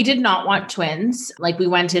so we did not want twins. Like we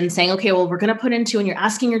went in saying, okay, well, we're going to put in 2 and you're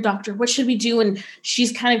asking your doctor, what should we do? And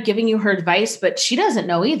she's kind of giving you her advice, but she doesn't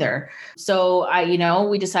know either. So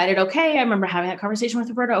we decided, okay, I remember having that conversation with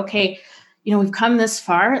Roberta. Okay, we've come this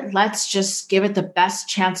far. Let's just give it the best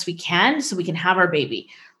chance we can so we can have our baby.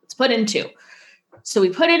 Let's put in 2. So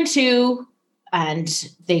we put in 2 and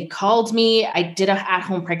they called me. I did an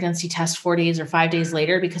at-home pregnancy test 4 days or 5 days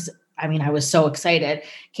later because I was so excited.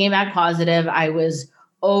 Came back positive. I was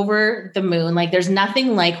over the moon. Like there's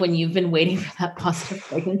nothing like when you've been waiting for that positive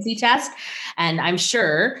pregnancy test. And I'm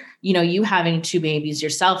sure, you having 2 babies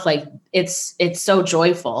yourself, like it's so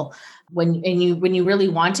joyful when you really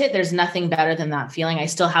want it. There's nothing better than that feeling. I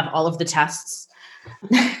still have all of the tests.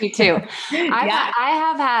 Me too. I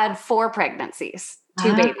have had 4 pregnancies,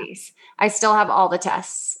 2 babies. I still have all the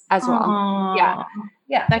tests as well. Aww.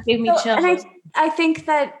 Yeah. That gave me chills. And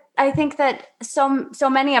I think that so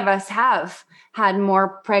many of us have had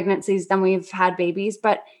more pregnancies than we've had babies,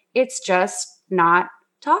 but it's just not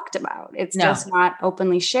talked about. It's just not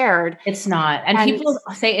openly shared. It's not. And people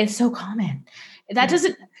say it's so common.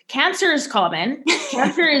 Cancer is common.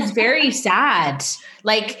 Cancer is very sad.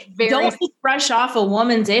 Like don't just brush off a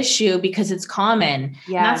woman's issue because it's common.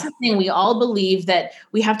 Yeah. And that's the thing. We all believe that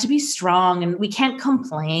we have to be strong and we can't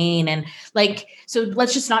complain. And so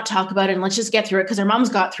let's just not talk about it and let's just get through it because our moms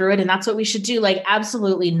got through it and that's what we should do. Like,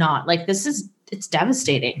 absolutely not. Like it's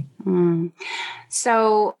devastating.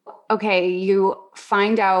 So, okay. You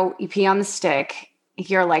find out you pee on the stick.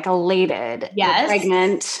 You're like elated. Yes. You're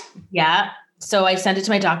pregnant. Yeah. So I sent it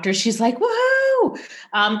to my doctor. She's like, woohoo,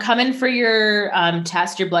 come in for your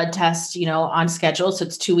test, your blood test, on schedule. So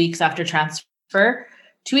it's 2 weeks after transfer,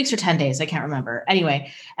 2 weeks or 10 days. I can't remember.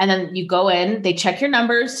 Anyway. And then you go in, they check your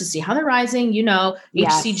numbers to see how they're rising,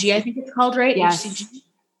 HCG, I think it's called, right? Yes. HCG.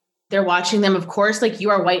 They're watching them. Of course, like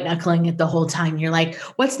you are white knuckling it the whole time. You're like,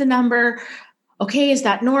 what's the number? Okay, is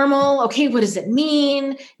that normal? Okay, what does it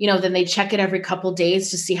mean? Then they check it every couple days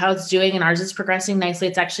to see how it's doing. And ours is progressing nicely.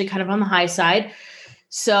 It's actually kind of on the high side.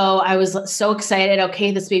 So I was so excited. Okay,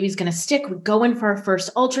 this baby's going to stick. We go in for our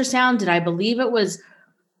first ultrasound. Did I believe it was,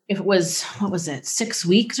 what was it, 6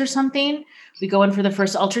 weeks or something? We go in for the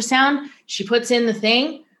first ultrasound. She puts in the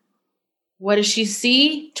thing. What does she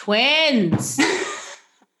see? Twins.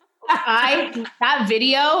 That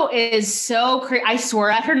video is so crazy. I swore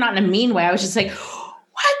at her, not in a mean way. I was just like,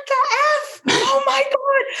 what the F? Oh my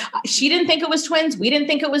God. She didn't think it was twins. We didn't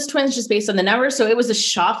think it was twins just based on the numbers. So it was a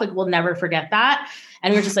shock. Like we'll never forget that.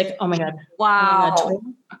 And we were just like, oh my God. Wow. Oh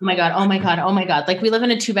my God. Oh my God. Oh my God. Like we live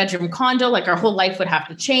in a 2-bedroom condo. Like our whole life would have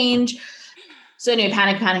to change. So anyway,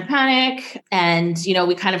 panic. And,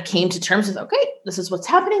 we kind of came to terms with, okay, this is what's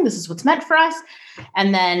happening. This is what's meant for us.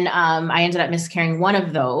 And then I ended up miscarrying one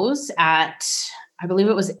of those at, I believe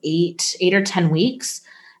it was 8 or 10 weeks.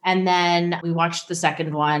 And then we watched the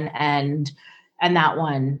second one and that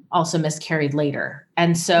one also miscarried later.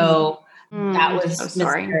 And so that was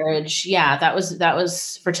miscarriage. Yeah, that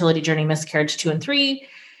was Fertility Journey miscarriage 2 and 3.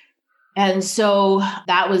 And so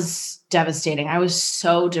that was devastating. I was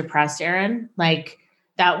so depressed, Erin. Like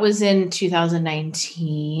that was in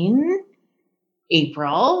 2019,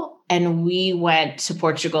 April. And we went to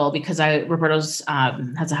Portugal because Roberto's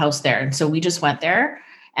has a house there. And so we just went there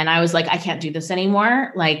and I was like, I can't do this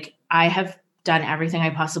anymore. Like I have done everything I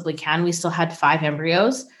possibly can. We still had 5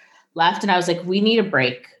 embryos left. And I was like, we need a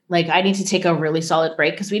break. Like I need to take a really solid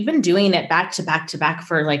break because we'd been doing it back to back to back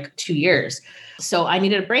for like 2 years. So I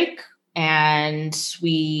needed a break. And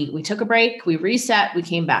we took a break, we reset, we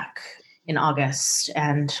came back in August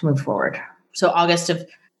and moved forward. So August of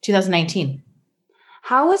 2019.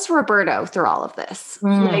 How was Roberto through all of this?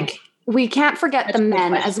 Like we can't forget the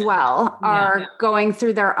men as well are going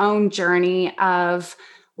through their own journey of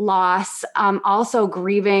loss, also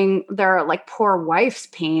grieving their like poor wife's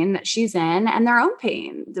pain that she's in and their own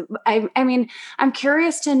pain. I mean, I'm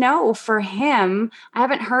curious to know for him, I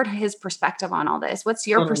haven't heard his perspective on all this. What's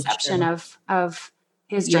your perception of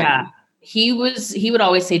his journey? Yeah, he would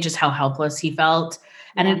always say just how helpless he felt.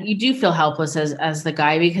 And you do feel helpless as the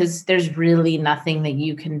guy because there's really nothing that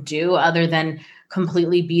you can do other than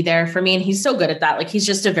completely be there for me. And he's so good at that. Like he's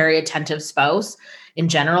just a very attentive spouse in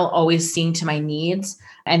general, always seeing to my needs.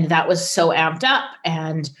 And that was so amped up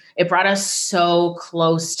and it brought us so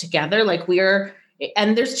close together. Like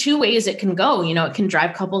And there's two ways it can go. It can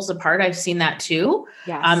drive couples apart. I've seen that too.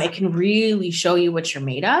 Yes. It can really show you what you're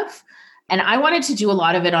made of. And I wanted to do a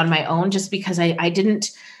lot of it on my own just because I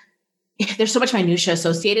didn't, there's so much minutia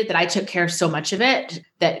associated that I took care of so much of it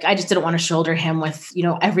that I just didn't want to shoulder him with,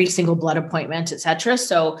 every single blood appointment, et cetera.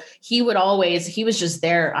 So he was just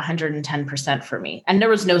there 110% for me. And there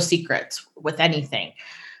was no secrets with anything.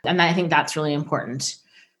 And I think that's really important.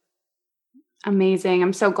 Amazing.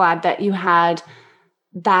 I'm so glad that you had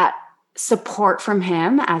that support from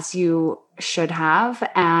him, as you should have,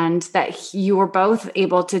 and that you were both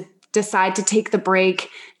able to decide to take the break,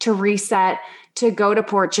 to reset, to go to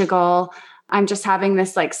Portugal. I'm just having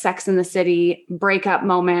this like Sex in the City breakup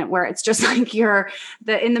moment where it's just like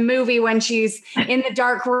in the movie when she's in the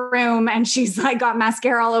dark room and she's like got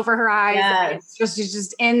mascara all over her eyes. Yes. And she's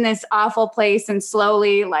just in this awful place and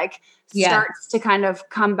slowly starts to kind of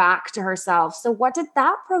come back to herself. So what did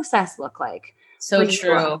that process look like? So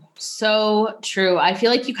true. So true. I feel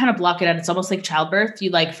like you kind of block it out. It's almost like childbirth.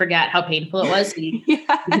 You forget how painful it was. You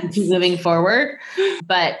keep moving forward.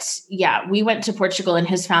 But yeah, we went to Portugal and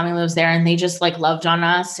his family lives there and they just loved on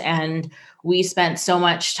us. And we spent so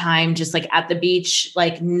much time just at the beach,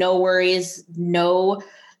 no worries, no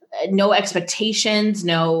expectations,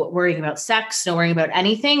 no worrying about sex, no worrying about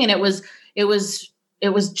anything. And it was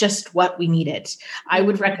just what we needed. I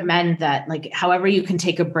would recommend that, however you can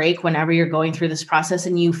take a break whenever you're going through this process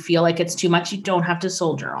and you feel like it's too much, you don't have to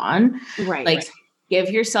soldier on. Right. Give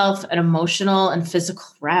yourself an emotional and physical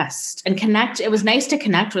rest and connect. It was nice to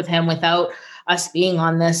connect with him without us being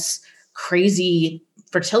on this crazy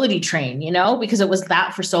fertility train, because it was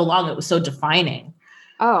that for so long. It was so defining.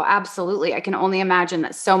 Oh, absolutely. I can only imagine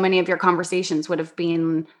that so many of your conversations would have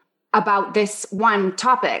been about this one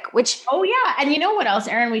topic, which... Oh yeah. And you know what else,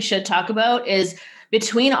 Erin, we should talk about is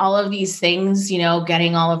between all of these things,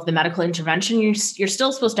 getting all of the medical intervention, you're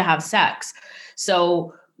still supposed to have sex.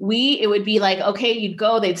 So it would be okay, you'd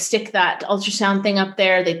go, they'd stick that ultrasound thing up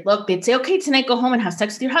there. They'd say, okay, tonight go home and have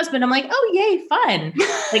sex with your husband. I'm like, oh, yay, fun.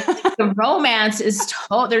 The romance is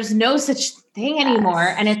there's no such thing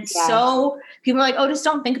anymore. And it's so, people are like, oh, just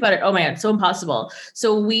don't think about it. Oh my God, it's so impossible.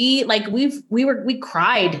 So we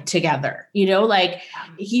cried together,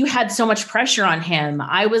 he had so much pressure on him.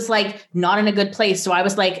 I was not in a good place. So I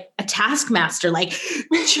was a taskmaster,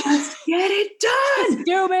 just get it done. Just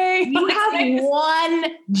do me. You have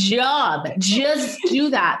one job. Just do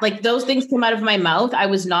that. Those things came out of my mouth. I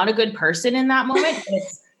was not a good person in that moment.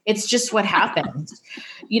 It's just what happened,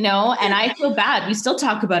 and I feel bad. We still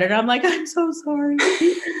talk about it. I'm like, I'm so sorry. But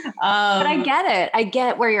I get it. I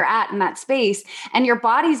get where you're at in that space, and your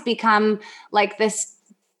body's become this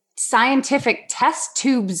scientific test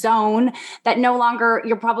tube zone that no longer,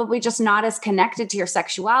 you're probably just not as connected to your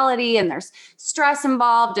sexuality, and there's stress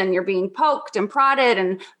involved, and you're being poked and prodded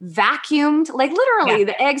and vacuumed. Literally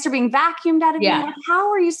the eggs are being vacuumed out of you. How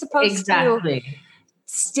are you supposed to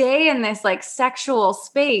stay in this sexual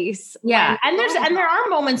space? Yeah. And there are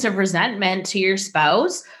moments of resentment to your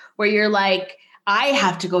spouse where you're I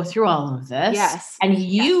have to go through all of this. Yes. And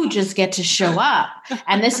you just get to show up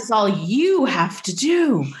and this is all you have to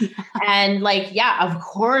do. And of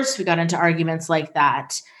course we got into arguments like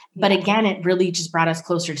that. But again, it really just brought us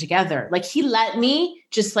closer together. He let me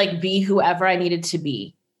just be whoever I needed to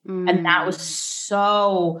be. And that was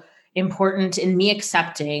so important in me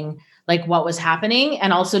accepting what was happening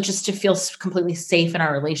and also just to feel completely safe in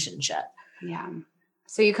our relationship. Yeah.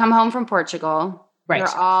 So you come home from Portugal. Right. You're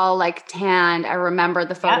all tanned. I remember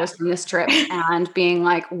the photos from this trip and being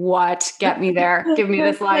what? Get me there. Give me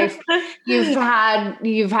this life. You've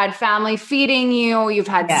had family feeding you. You've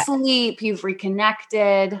had sleep. You've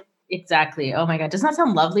reconnected. Exactly. Oh my God. Doesn't that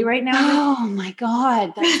sound lovely right now? Oh my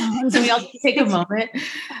God. That sounds So we all take a moment.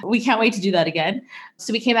 We can't wait to do that again.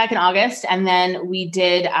 So we came back in August and then we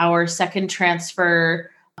did our second transfer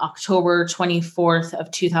October 24th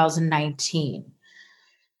of 2019.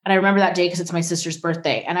 And I remember that day because it's my sister's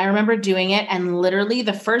birthday. And I remember doing it. And literally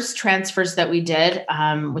the first transfers that we did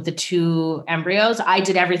with the 2 embryos, I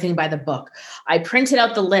did everything by the book. I printed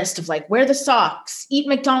out the list of wear the socks, eat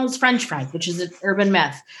McDonald's French fries, which is an urban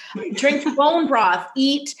myth, drink bone broth,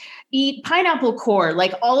 eat pineapple core,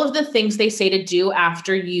 all of the things they say to do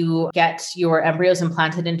after you get your embryos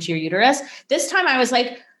implanted into your uterus. This time I was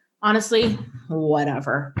honestly,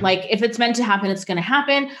 whatever. If it's meant to happen, it's going to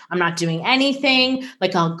happen. I'm not doing anything.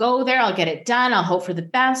 I'll go there. I'll get it done. I'll hope for the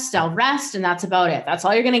best. I'll rest. And that's about it. That's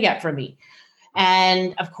all you're going to get from me.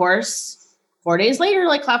 And of course, 4 days later,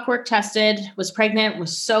 like clockwork, tested, was pregnant,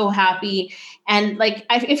 was so happy. And like,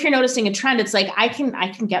 if you're noticing a trend, it's like, I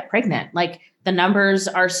can get pregnant. Like the numbers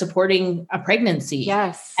are supporting a pregnancy.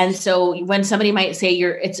 Yes. And so when somebody might say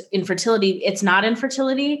it's infertility, it's not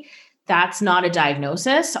infertility. That's not a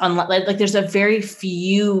diagnosis. Like there's a very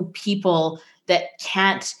few people that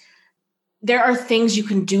can't, there are things you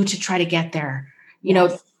can do to try to get there. You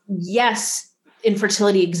know, yes,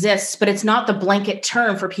 infertility exists, but it's not the blanket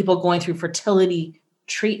term for people going through fertility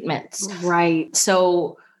treatments. Right.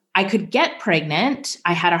 So I could get pregnant.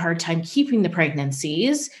 I had a hard time keeping the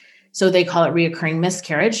pregnancies. So they call it reoccurring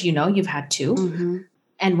miscarriage. You know, you've had two. Mm-hmm.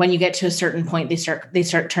 And when you get to a certain point, they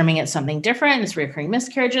start terming it something different. It's reoccurring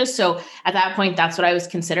miscarriages. So at that point, that's what I was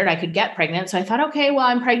considered. I could get pregnant. So I thought, okay, well,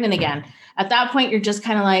 I'm pregnant again. At that point, you're just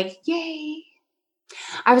kind of like, yay.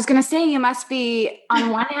 I was going to say, you must be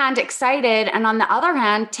on one hand excited and on the other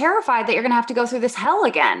hand terrified that you're going to have to go through this hell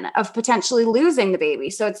again of potentially losing the baby.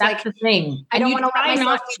 So it's That's like the thing. I don't want to let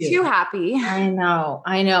myself be too happy. I know.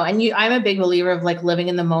 And I'm a big believer of like living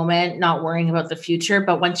in the moment, not worrying about the future.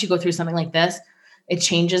 But once you go through something like this, it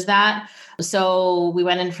changes that. So we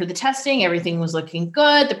went in for the testing. Everything was looking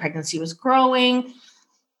good. The pregnancy was growing.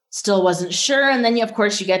 Still wasn't sure. And then of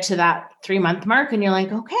course you get to that 3-month mark and you're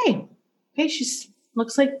like, okay, she's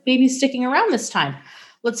looks like baby's sticking around this time.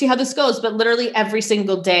 Let's see how this goes. But literally every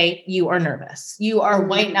single day you are nervous. You are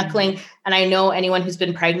white knuckling. And I know anyone who's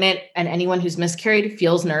been pregnant and anyone who's miscarried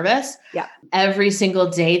feels nervous. Yeah. Every single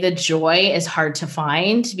day, the joy is hard to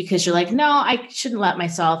find because you're like, no, I shouldn't let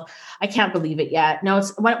myself. I can't believe it yet. No,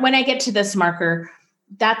 it's when I get to this marker,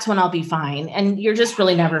 that's when I'll be fine. And you're just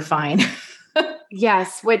really never fine.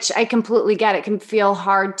 Yes. Which I completely get. It can feel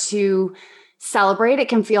hard to celebrate. It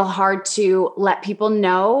can feel hard to let people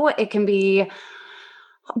know. It can be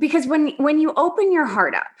because when you open your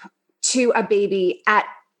heart up to a baby at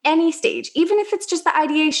any stage, even if it's just the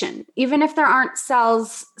ideation, even if there aren't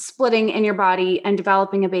cells splitting in your body and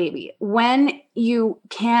developing a baby, when you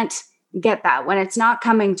can't get that, when it's not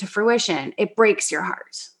coming to fruition, it breaks your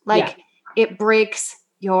heart. It breaks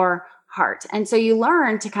your heart. And so you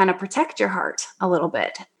learn to kind of protect your heart a little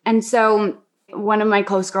bit. And so one of my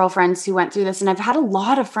close girlfriends who went through this, and I've had a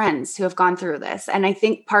lot of friends who have gone through this. And I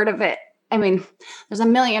think part of it, I mean, there's a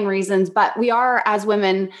million reasons, but we are as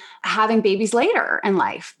women having babies later in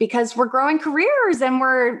life because we're growing careers and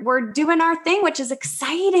we're doing our thing, which is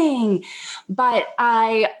exciting. But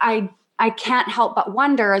I can't help but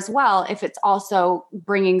wonder as well if it's also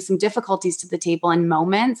bringing some difficulties to the table in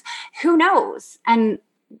moments. Who knows? And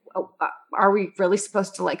are we really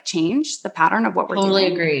supposed to like change the pattern of what we're doing?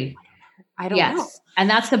 Totally agree. I don't know. And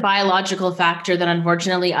that's the biological factor that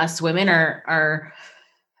unfortunately us women are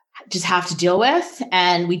just have to deal with.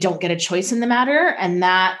 And we don't get a choice in the matter. And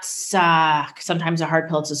that's sometimes a hard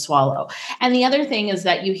pill to swallow. And the other thing is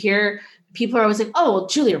that you hear people are always like, oh, well,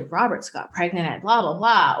 Julia Roberts got pregnant at blah, blah,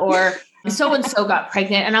 blah. Or so-and-so got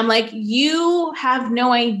pregnant. And I'm like, you have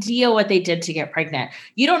no idea what they did to get pregnant.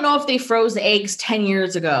 You don't know if they froze eggs 10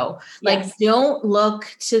 years ago. Yes. Like, don't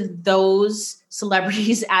look to those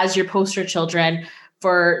celebrities as your poster children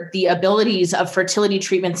for the abilities of fertility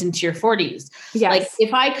treatments into your 40s. Yes. Like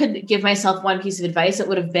if I could give myself one piece of advice, it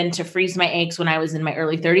would have been to freeze my eggs when I was in my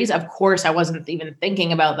early 30s. Of course, I wasn't even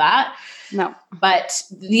thinking about that. No. But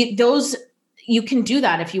those you can do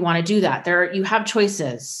that if you want to do that. You have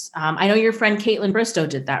choices. I know your friend Caitlin Bristow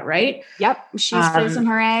did that, right? Yep. She's frozen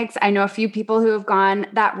her eggs. I know a few people who have gone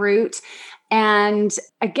that route. And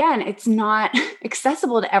again, it's not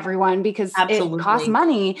accessible to everyone because It costs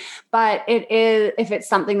money, but it is, if it's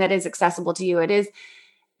something that is accessible to you,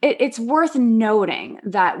 it's worth noting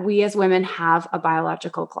that we as women have a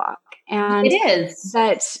biological clock, and it is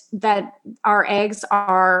that our eggs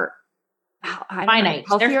are finite.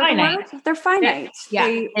 They're finite. They're finite.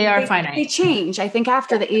 They are finite. They change, I think,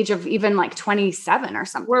 after the age of even like 27 or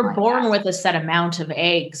something. We're born with a set amount of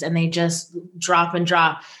eggs and they just drop and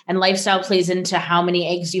drop. And lifestyle plays into how many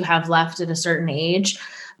eggs you have left at a certain age.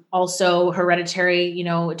 Also hereditary,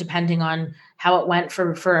 depending on how it went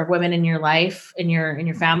for women in your life, in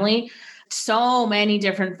your family. So many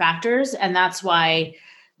different factors. And that's why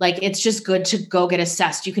it's just good to go get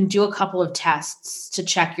assessed. You can do a couple of tests to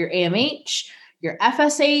check your AMH, your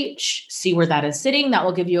FSH, see where that is sitting. That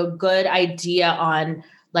will give you a good idea on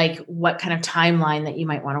what kind of timeline that you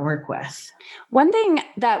might want to work with. One thing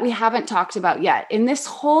that we haven't talked about yet in this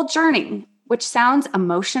whole journey, which sounds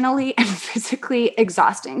emotionally and physically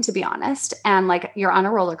exhausting, to be honest, and you're on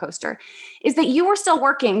a roller coaster, is that you were still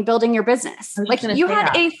working, building your business. You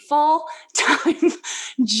had a full-time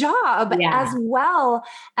job as well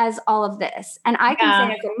as all of this. And I can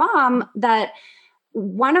say as a mom that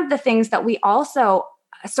one of the things that we also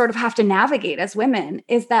sort of have to navigate as women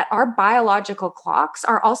is that our biological clocks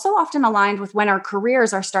are also often aligned with when our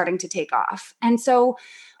careers are starting to take off. And so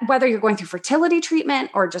whether you're going through fertility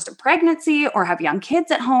treatment or just a pregnancy or have young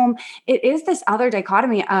kids at home, it is this other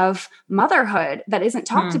dichotomy of motherhood that isn't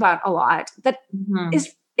talked about a lot that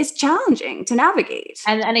is challenging to navigate.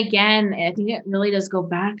 And again, I think it really does go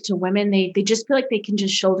back to women. They just feel like they can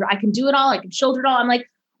just shoulder, I can do it all. I can shoulder it all. I'm like,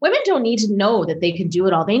 women don't need to know that they can do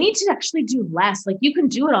it all. They need to actually do less. Like you can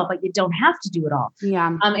do it all, but you don't have to do it all.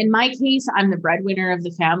 Yeah. In my case, I'm the breadwinner of the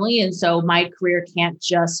family. And so my career can't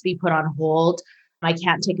just be put on hold. I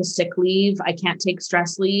can't take a sick leave. I can't take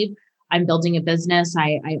stress leave. I'm building a business.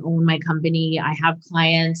 I own my company. I have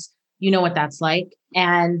clients. You know what that's like.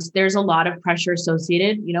 And there's a lot of pressure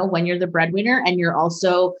associated, you know, when you're the breadwinner and you're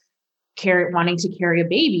also wanting to carry a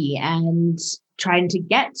baby and trying to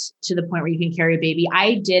get to the point where you can carry a baby.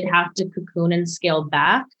 I did have to cocoon and scale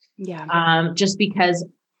back. Yeah. Just because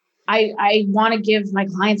I want to give my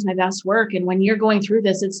clients my best work. And when you're going through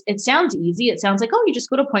this, it sounds easy. It sounds like, oh, you just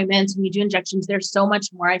go to appointments and you do injections. There's so much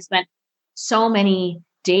more. I spent so many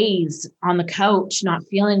days on the couch, not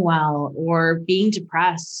feeling well or being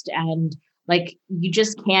depressed. And like, you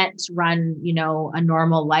just can't run, you know, a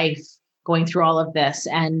normal life going through all of this.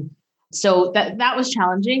 And so that was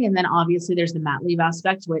challenging. And then obviously there's the mat leave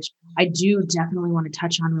aspect, which I do definitely want to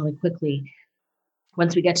touch on really quickly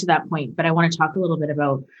once we get to that point. But I want to talk a little bit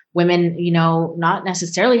about women, you know, not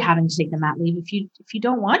necessarily having to take the mat leave if you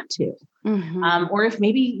don't want to, or if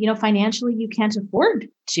maybe, you know, financially you can't afford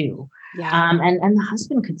to. Yeah. And the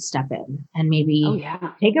husband could step in and maybe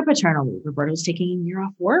take a paternal leave. Roberto's taking a year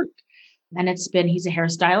off work, and he's a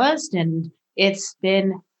hairstylist, and it's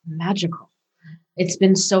been magical. It's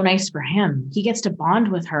been so nice for him. He gets to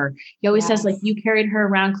bond with her. He always says, like, you carried her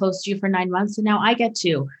around close to you for 9 months and now I get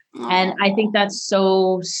to. And I think that's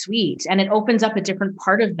so sweet. And it opens up a different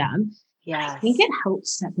part of them. Yeah. I think it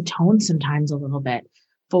helps set the tone sometimes a little bit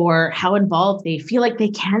for how involved they feel like they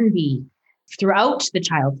can be throughout the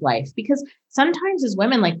child's life. Because sometimes as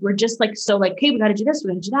women, like, we're just like, so like, hey, we got to do this,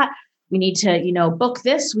 we got to do that. We need to, you know, book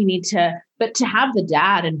this. But to have the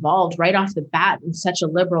dad involved right off the bat in such a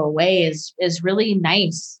liberal way is really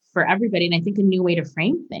nice for everybody. And I think a new way to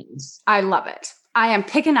frame things. I love it. I am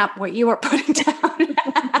picking up what you are putting down.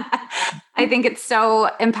 I think it's so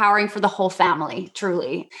empowering for the whole family,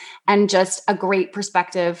 truly. And just a great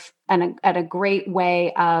perspective and a great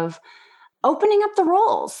way of opening up the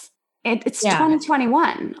roles. It's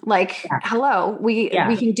 2021. Like, hello, we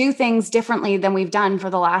can do things differently than we've done for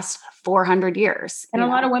the last 400 years. And a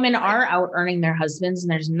lot of women are out earning their husbands, and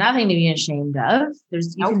there's nothing to be ashamed of. You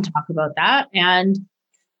can talk about that. And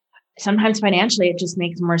sometimes financially, it just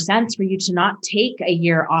makes more sense for you to not take a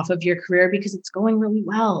year off of your career because it's going really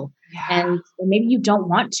well. Yeah. And maybe you don't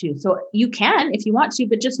want to. So you can if you want to,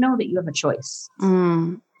 but just know that you have a choice.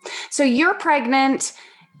 So you're pregnant.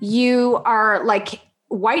 You are like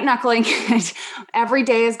white knuckling it. Every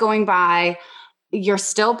day is going by. You're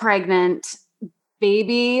still pregnant.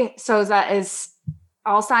 Baby Sousa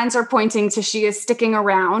all signs are pointing to she is sticking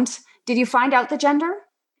around. Did you find out the gender?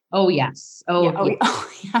 Oh, yes. Of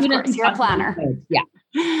course. You're a planner.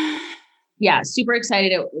 Yeah. Super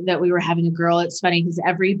excited that we were having a girl. It's funny because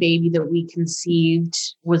every baby that we conceived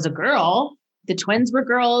was a girl. The twins were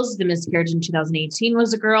girls. The miscarriage in 2018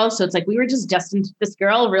 was a girl. So it's like, we were just destined. This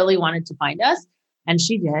girl really wanted to find us, and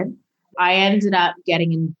she did. I ended up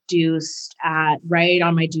getting induced right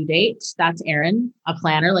on my due date. That's Erin, a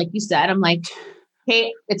planner. Like you said, I'm like,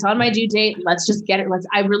 hey, it's on my due date. Let's just get it.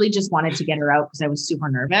 I really just wanted to get her out because I was super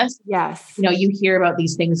nervous. Yes. You know, you hear about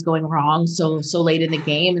these things going wrong so late in the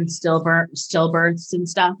game, and stillbirths and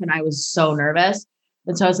stuff. And I was so nervous.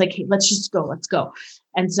 And so I was like, hey, let's just go. Let's go.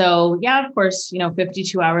 And so, yeah, of course, you know,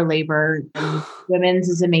 52-hour labor. Women's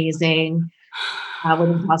is amazing.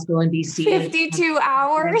 Women's Hospital in BC. 52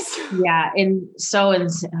 hours? Yeah.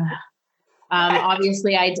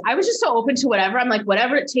 Obviously I was just so open to whatever. I'm like,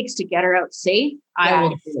 whatever it takes to get her out safe, I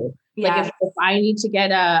will do. Like if I need to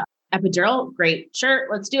get a epidural, great, sure,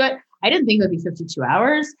 let's do it. I didn't think it would be 52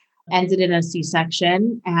 hours. Ended in a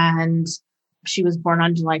C-section, and she was born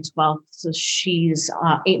on July 12th. So she's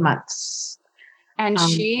 8 months. And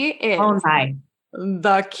she is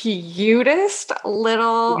the cutest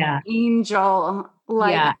little angel.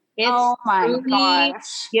 It's oh my really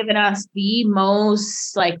gosh, given us the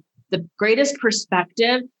most, like, the greatest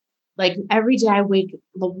perspective. Like, every day I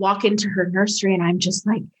walk into her nursery and I'm just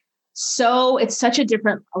like, it's such a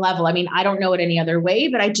different level. I mean, I don't know it any other way,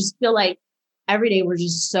 but I just feel like every day we're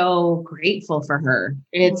just so grateful for her.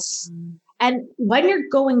 And when you're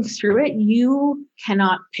going through it, you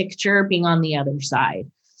cannot picture being on the other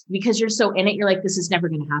side because you're so in it. You're like, this is never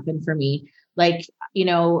going to happen for me. Like,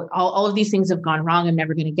 all of these things have gone wrong. I'm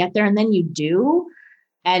never going to get there. And then you do.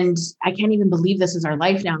 And I can't even believe this is our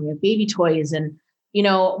life now. We have baby toys and,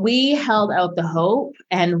 we held out the hope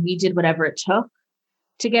and we did whatever it took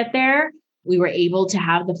to get there. We were able to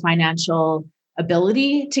have the financial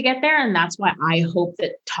ability to get there. And that's why I hope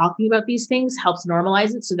that talking about these things helps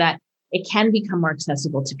normalize it so that it can become more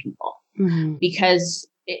accessible to people because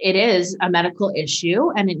it is a medical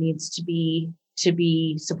issue and it needs to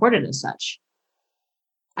be supported as such.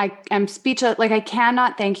 I am speechless. Like, I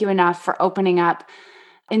cannot thank you enough for opening up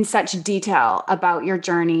in such detail about your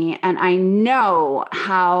journey. And I know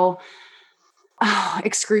how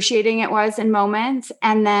excruciating it was in moments.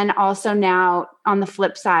 And then also now on the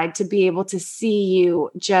flip side, to be able to see you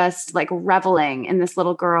just like reveling in this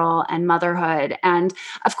little girl and motherhood. And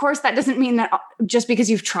of course, that doesn't mean that just because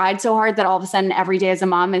you've tried so hard that all of a sudden every day as a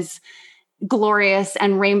mom is glorious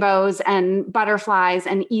and rainbows and butterflies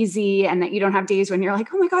and easy, and that you don't have days when you're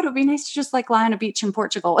like, oh my God, it would be nice to just like lie on a beach in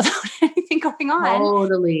Portugal without anything going on.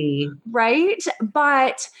 Totally. Right.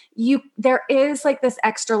 But there is like this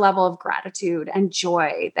extra level of gratitude and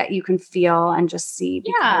joy that you can feel and just see.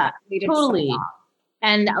 Yeah, totally. So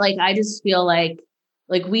and like, I just feel like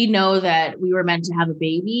we know that we were meant to have a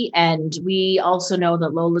baby, and we also know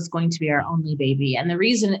that Lola's going to be our only baby. And the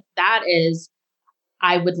reason that is,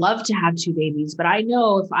 I would love to have 2 babies, but I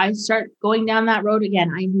know if I start going down that road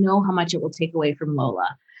again, I know how much it will take away from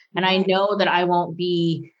Lola. And I know that I won't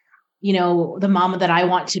be, the mama that I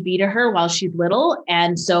want to be to her while she's little.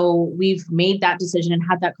 And so we've made that decision and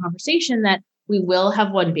had that conversation that we will have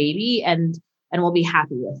 1 baby and we'll be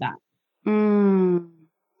happy with that.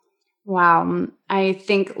 Wow. I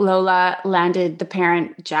think Lola landed the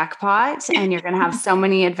parent jackpot and you're going to have so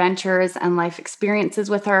many adventures and life experiences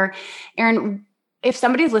with her. Erin, if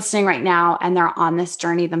somebody's listening right now and they're on this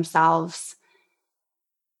journey themselves,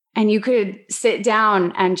 and you could sit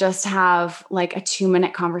down and just have like a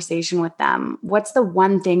 2-minute conversation with them, what's the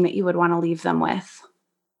one thing that you would want to leave them with?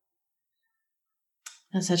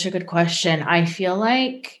 That's such a good question. I feel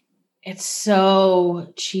like it's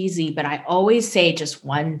so cheesy, but I always say just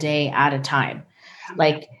one day at a time.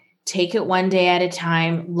 Like, take it one day at a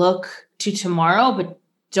time, look to tomorrow, but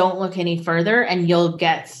don't look any further and you'll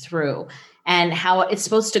get through. And how it's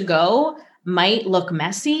supposed to go might look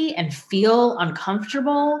messy and feel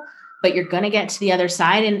uncomfortable, but you're going to get to the other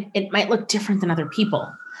side and it might look different than other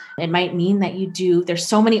people. It might mean that there's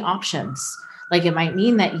so many options. Like, it might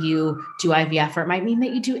mean that you do IVF, or it might mean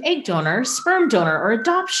that you do egg donor, sperm donor, or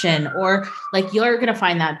adoption, or like you're going to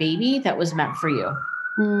find that baby that was meant for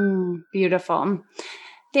you. Beautiful.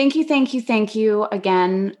 Thank you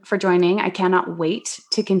again for joining. I cannot wait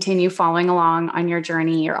to continue following along on your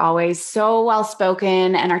journey. You're always so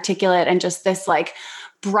well-spoken and articulate and just this like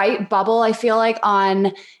bright bubble, I feel like,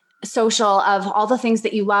 on social of all the things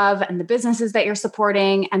that you love and the businesses that you're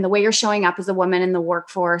supporting and the way you're showing up as a woman in the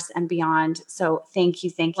workforce and beyond. So thank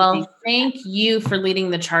you. Thank you for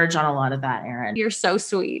leading the charge on a lot of that, Erin. You're so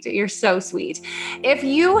sweet. You're so sweet. If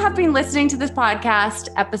you have been listening to this podcast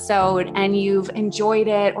episode and you've enjoyed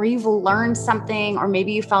it, or you've learned something, or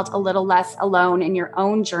maybe you felt a little less alone in your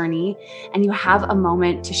own journey and you have a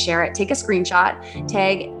moment to share it, take a screenshot,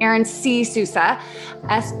 tag Erin C. Sousa,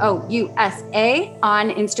 Sousa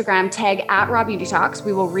on Instagram, tag at Raw Beauty Talks.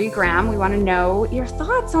 We will regram. We want to know your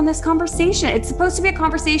thoughts on this conversation. It's supposed to be a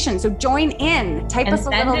conversation, so join in. Type us a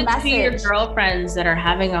little message. Send it to your girlfriends that are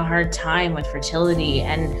having a hard time with fertility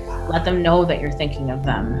and let them know that you're thinking of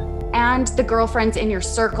them. And the girlfriends in your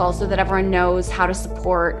circle, so that everyone knows how to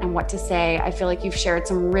support and what to say. I feel like you've shared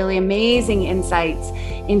some really amazing insights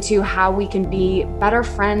into how we can be better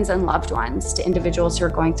friends and loved ones to individuals who are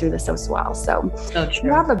going through this as well. So true.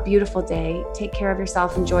 You have a beautiful day. Take care of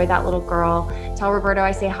yourself. Enjoy that little girl. Tell Roberto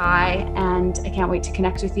I say hi, and I can't wait to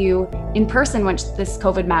connect with you in person once this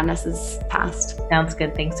COVID madness is past. Sounds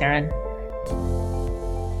good. Thanks, Erin.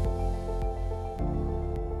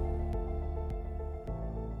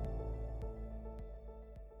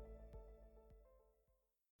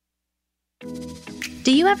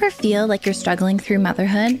 Do you ever feel like you're struggling through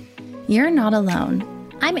motherhood? You're not alone.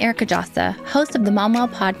 I'm Erica Jossa, host of the Momwell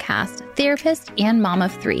podcast, therapist, and mom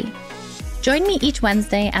of 3. Join me each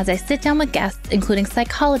Wednesday as I sit down with guests, including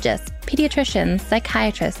psychologists, pediatricians,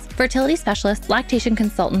 psychiatrists, fertility specialists, lactation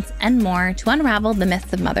consultants, and more, to unravel the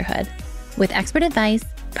myths of motherhood. With expert advice,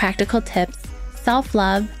 practical tips,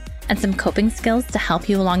 self-love, and some coping skills to help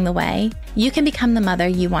you along the way, you can become the mother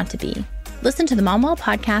you want to be. Listen to the Momwell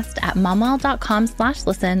podcast at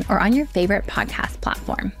momwell.com/listen or on your favorite podcast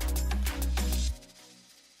platform.